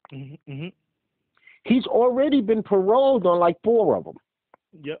 right? Mm-hmm. He's already been paroled on like 4 of them.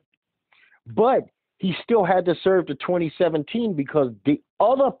 Yep. But he still had to serve to 2017 because the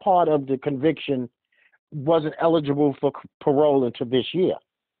other part of the conviction wasn't eligible for parole until this year.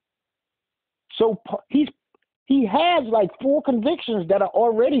 So he has like 4 convictions that are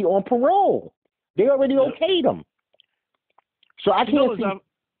already on parole. They already okayed him. So I can't see.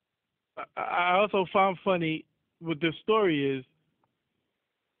 I also found funny with this story is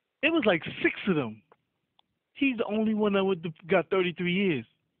it was like 6 of them. He's the only one that got 33 years.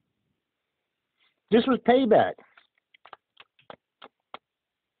 This was payback.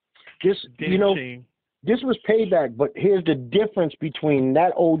 This was payback. But here's the difference between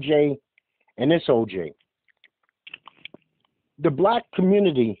that OJ and this OJ. The black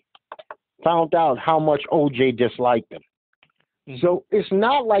community found out how much OJ disliked him. Mm-hmm. So it's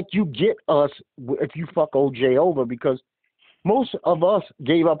not like you get us if you fuck OJ over, because most of us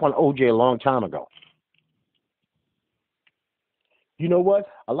gave up on OJ a long time ago. You know what?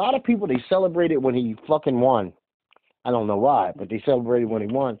 A lot of people, they celebrated when he fucking won. I don't know why, but they celebrated when he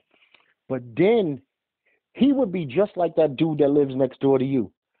won. But then he would be just like that dude that lives next door to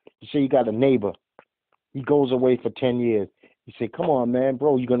you. You say you got a neighbor. He goes away for 10 years. You say, come on, man,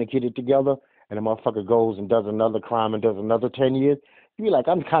 bro, you going to get it together? And the motherfucker goes and does another crime and does another 10 years. You be like,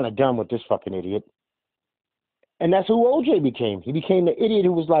 I'm kind of done with this fucking idiot. And that's who OJ became. He became the idiot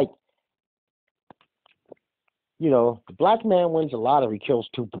who was like, you know, the black man wins the lottery, kills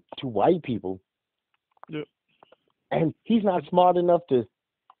two white people. Yep. And he's not smart enough to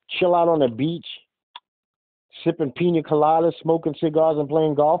chill out on the beach, sipping pina coladas, smoking cigars, and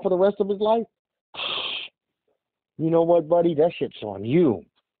playing golf for the rest of his life. You know what, buddy? That shit's on you.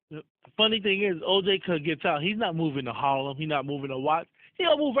 Yep. The funny thing is, OJ could get out. He's not moving to Harlem. He's not moving to Watts.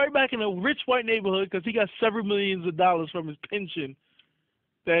 He'll move right back in a rich white neighborhood because he got several millions of dollars from his pension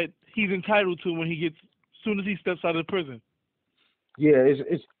that he's entitled to when he gets, as soon as he steps out of prison. Yeah,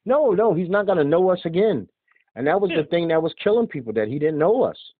 no, he's not gonna know us again. And that was the thing that was killing people, that he didn't know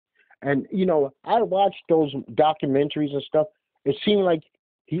us. And I watched those documentaries and stuff. It seemed like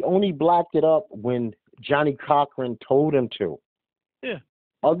he only blacked it up when Johnny Cochran told him to. Yeah.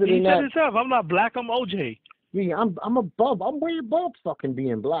 Other He than said that, himself, I'm not black, I'm OJ. yeah, I'm way above fucking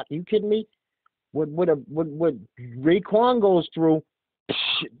being black. Are you kidding me? What Raekwon goes through,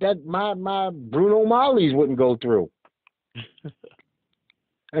 that my Bruno Marley's wouldn't go through.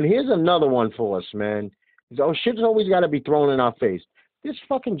 And here's another one for us, man. Oh, shit's always got to be thrown in our face. This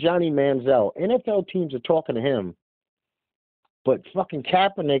fucking Johnny Manziel, NFL teams are talking to him, but fucking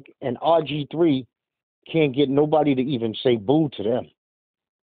Kaepernick and RG3 can't get nobody to even say boo to them.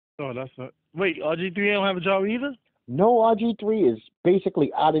 Oh, that's not. Wait, RG3 don't have a job either? No, RG3 is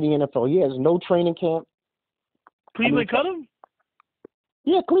basically out of the NFL. He has no training camp. Cleveland cut him?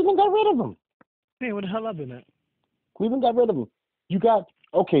 Yeah, Cleveland got rid of him. Man, what the hell I've been at? Cleveland got rid of him. You got,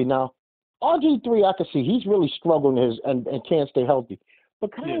 okay, now, RG3, I can see he's really struggling and can't stay healthy.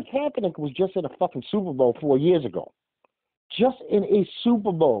 But Colin Kaepernick was just in a fucking Super Bowl 4 years ago. Just in a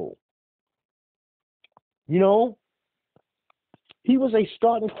Super Bowl. You know? He was a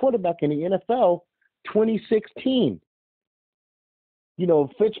starting quarterback in the NFL 2016. You know,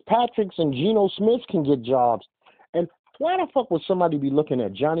 Fitzpatrick's and Geno Smith can get jobs. And why the fuck would somebody be looking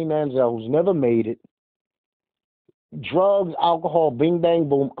at Johnny Manziel, who's never made it, drugs, alcohol, bing, bang,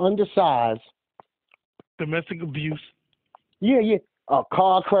 boom, undersized. Domestic abuse. Yeah. A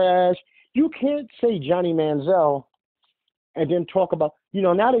car crash. You can't say Johnny Manziel and then talk about,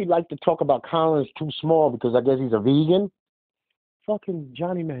 now they like to talk about Colin's too small because I guess he's a vegan. Fucking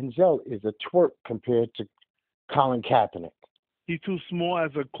Johnny Manziel is a twerp compared to Colin Kaepernick. He's too small as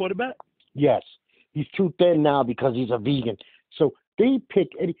a quarterback? Yes. He's too thin now because he's a vegan. So they pick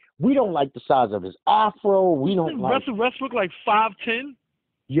Eddie. We don't like the size of his afro. We don't like. Russell Westbrook like 5'10"?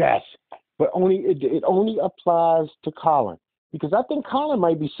 Yes, but it only applies to Colin because I think Colin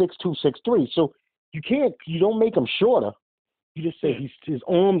might be 6'2", 6'3". So you don't make him shorter. You just say his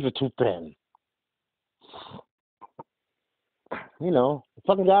arms are too thin. The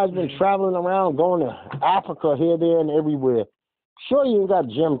fucking guy's been traveling around, going to Africa here, there, and everywhere. Sure, you ain't got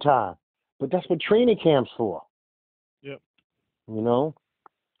gym time, but that's what training camp's for. Yep. Yeah,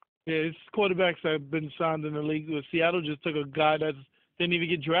 it's quarterbacks that have been signed in the league. Seattle just took a guy that didn't even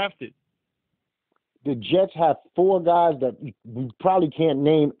get drafted. The Jets have 4 guys that we probably can't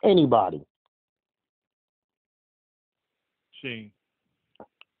name anybody. Shane.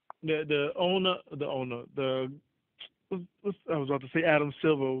 The owner, I was about to say Adam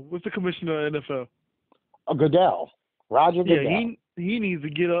Silver. What's the commissioner of the NFL? Goodell. Roger Goodell. Yeah, he needs to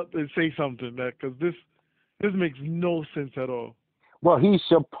get up and say something, man, because this makes no sense at all. Well, he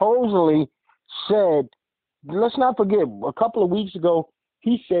supposedly said, let's not forget, a couple of weeks ago,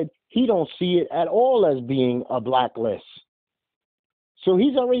 he said he don't see it at all as being a blacklist. So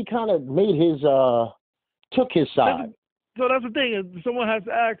he's already kind of made took his side. So that's the thing. Someone has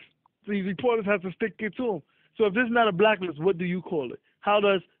to ask, these reporters have to stick it to him. So if this is not a blacklist, what do you call it? How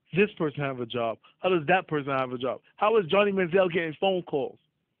does this person have a job? How does that person have a job? How is Johnny Manziel getting phone calls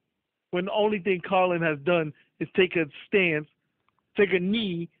when the only thing Colin has done is take a stance, take a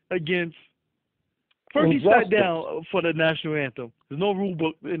knee against. First, he sat down for the national anthem. There's no rule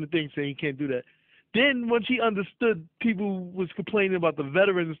book in the thing saying he can't do that. Then, once he understood people was complaining about the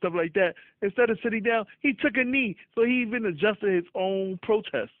veterans and stuff like that, instead of sitting down, he took a knee. So he even adjusted his own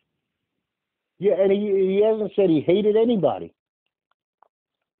protest. Yeah, and he hasn't said he hated anybody.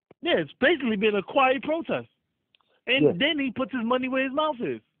 Yeah, it's basically been a quiet protest. And then he puts his money where his mouth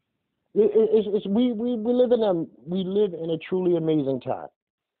is. We live in a truly amazing time.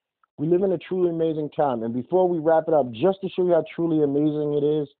 We live in a truly amazing time. And before we wrap it up, just to show you how truly amazing it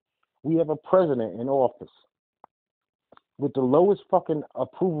is, we have a president in office with the lowest fucking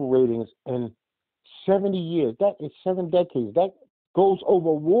approval ratings in 70 years. That is 7 decades. That goes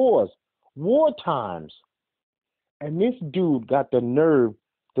over war times. And this dude got the nerve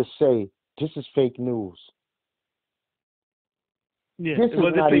to say, this is fake news. Yeah, this is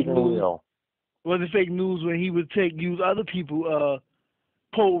not even real. Was it fake news when he would use other people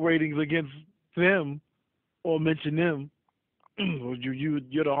poll ratings against them or mention them?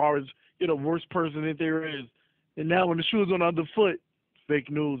 You're the hardest, you're the worst person that there is. And now when the shoe is on the other foot,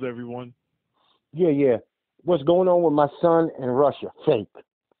 fake news, everyone. Yeah. What's going on with my son in Russia? Fake.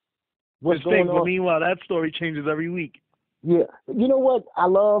 It's fake, but meanwhile, that story changes every week. Yeah. You know what I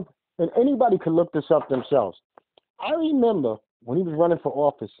love? And anybody could look this up themselves. I remember when he was running for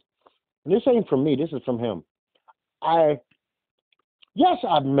office, and this ain't from me, this is from him. I've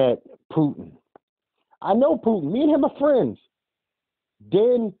met Putin. I know Putin. Me and him are friends.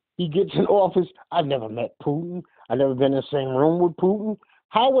 Then he gets in office. I've never met Putin. I've never been in the same room with Putin.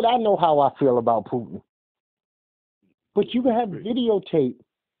 How would I know how I feel about Putin? But you can have Right. videotape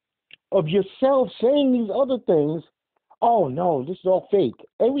of yourself saying these other things. Oh no, this is all fake.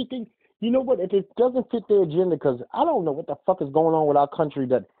 Everything. You know what? If it doesn't fit their agenda, because I don't know what the fuck is going on with our country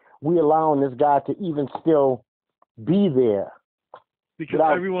that we allowing this guy to even still be there. Because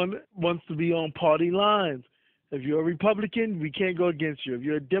Without, everyone wants to be on party lines. If you're a Republican, we can't go against you. If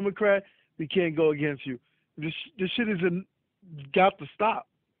you're a Democrat, we can't go against you. This shit is got to stop.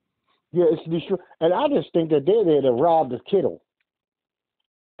 yeah, it's the truth. And I just think that they're there to rob the kiddo.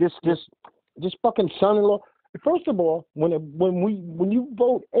 This fucking son-in-law. First of all, when you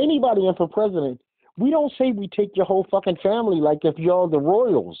vote anybody in for president, we don't say we take your whole fucking family like if y'all the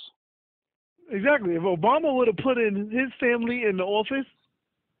royals. Exactly. If Obama would have put in his family in the office,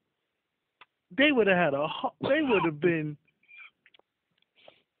 they would have they would have been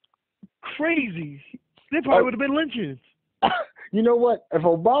crazy. They probably would have been lynchings. You know what? If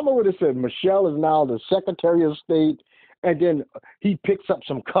Obama would have said Michelle is now the Secretary of State, and then he picks up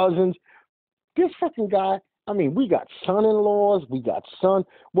some cousins, this fucking guy. I mean, we got son-in-laws, we got son.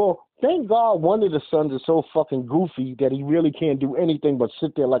 Well, thank God one of the sons is so fucking goofy that he really can't do anything but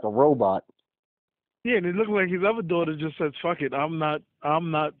sit there like a robot. Yeah, and it looked like his other daughter just said, "Fuck it, I'm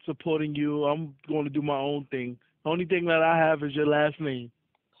not supporting you. I'm going to do my own thing. The only thing that I have is your last name."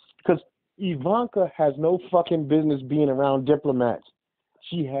 Because Ivanka has no fucking business being around diplomats.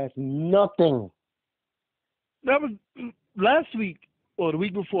 She has nothing. That was last week or the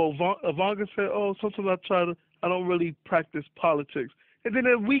week before. Ivanka said, "Oh, sometimes I don't really practice politics." And then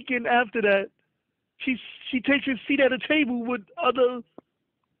a weekend after that, she takes a seat at a table with other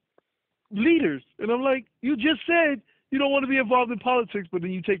leaders, and I'm like, you just said you don't want to be involved in politics, but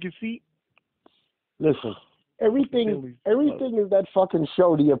then you take your seat. Listen, everything is that fucking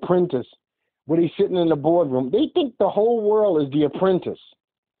show, The Apprentice, where he's sitting in the boardroom. They think the whole world is The Apprentice.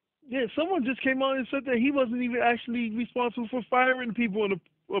 Yeah, someone just came on and said that he wasn't even actually responsible for firing people in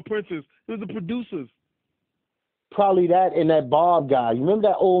the Apprentice. It was the producers. Probably that and that Bob guy. You remember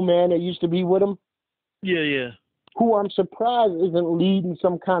that old man that used to be with him? Yeah. Who I'm surprised isn't leading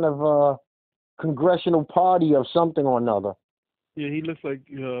some kind of congressional party of something or another. Yeah, he looks like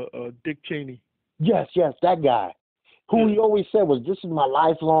Dick Cheney. Yes, that guy. Who he always said was, "This is my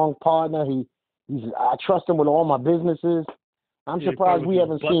lifelong partner. I trust him with all my businesses." I'm surprised we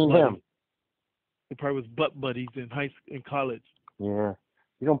haven't seen him. He probably was butt buddies in college. Yeah.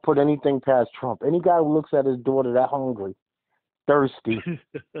 You don't put anything past Trump. Any guy who looks at his daughter that hungry, thirsty,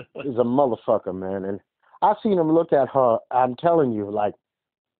 is a motherfucker, man. And I've seen him look at her, I'm telling you, like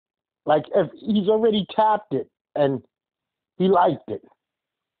if he's already tapped it and he liked it.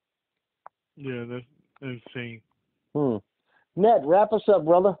 Yeah, that's insane. Ned, wrap us up,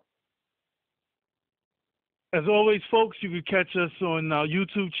 brother. As always, folks, you can catch us on our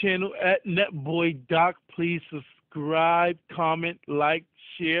YouTube channel at NetBoyDoc. Please subscribe, comment, like,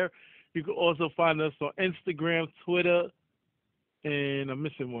 share. You can also find us on Instagram, Twitter, and I'm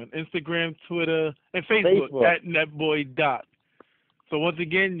missing one. Instagram, Twitter, and Facebook. At NetBoyDoc. So once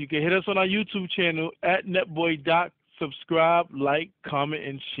again, you can hit us on our YouTube channel at NetBoyDoc. Subscribe, like, comment,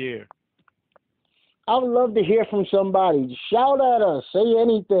 and share. I would love to hear from somebody. Shout at us. Say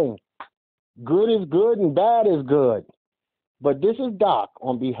anything. Good is good and bad is good. But this is Doc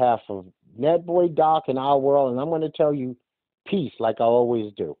on behalf of NetBoy Doc and Our World, and I'm going to tell you peace like I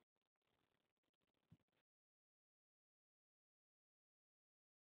always do.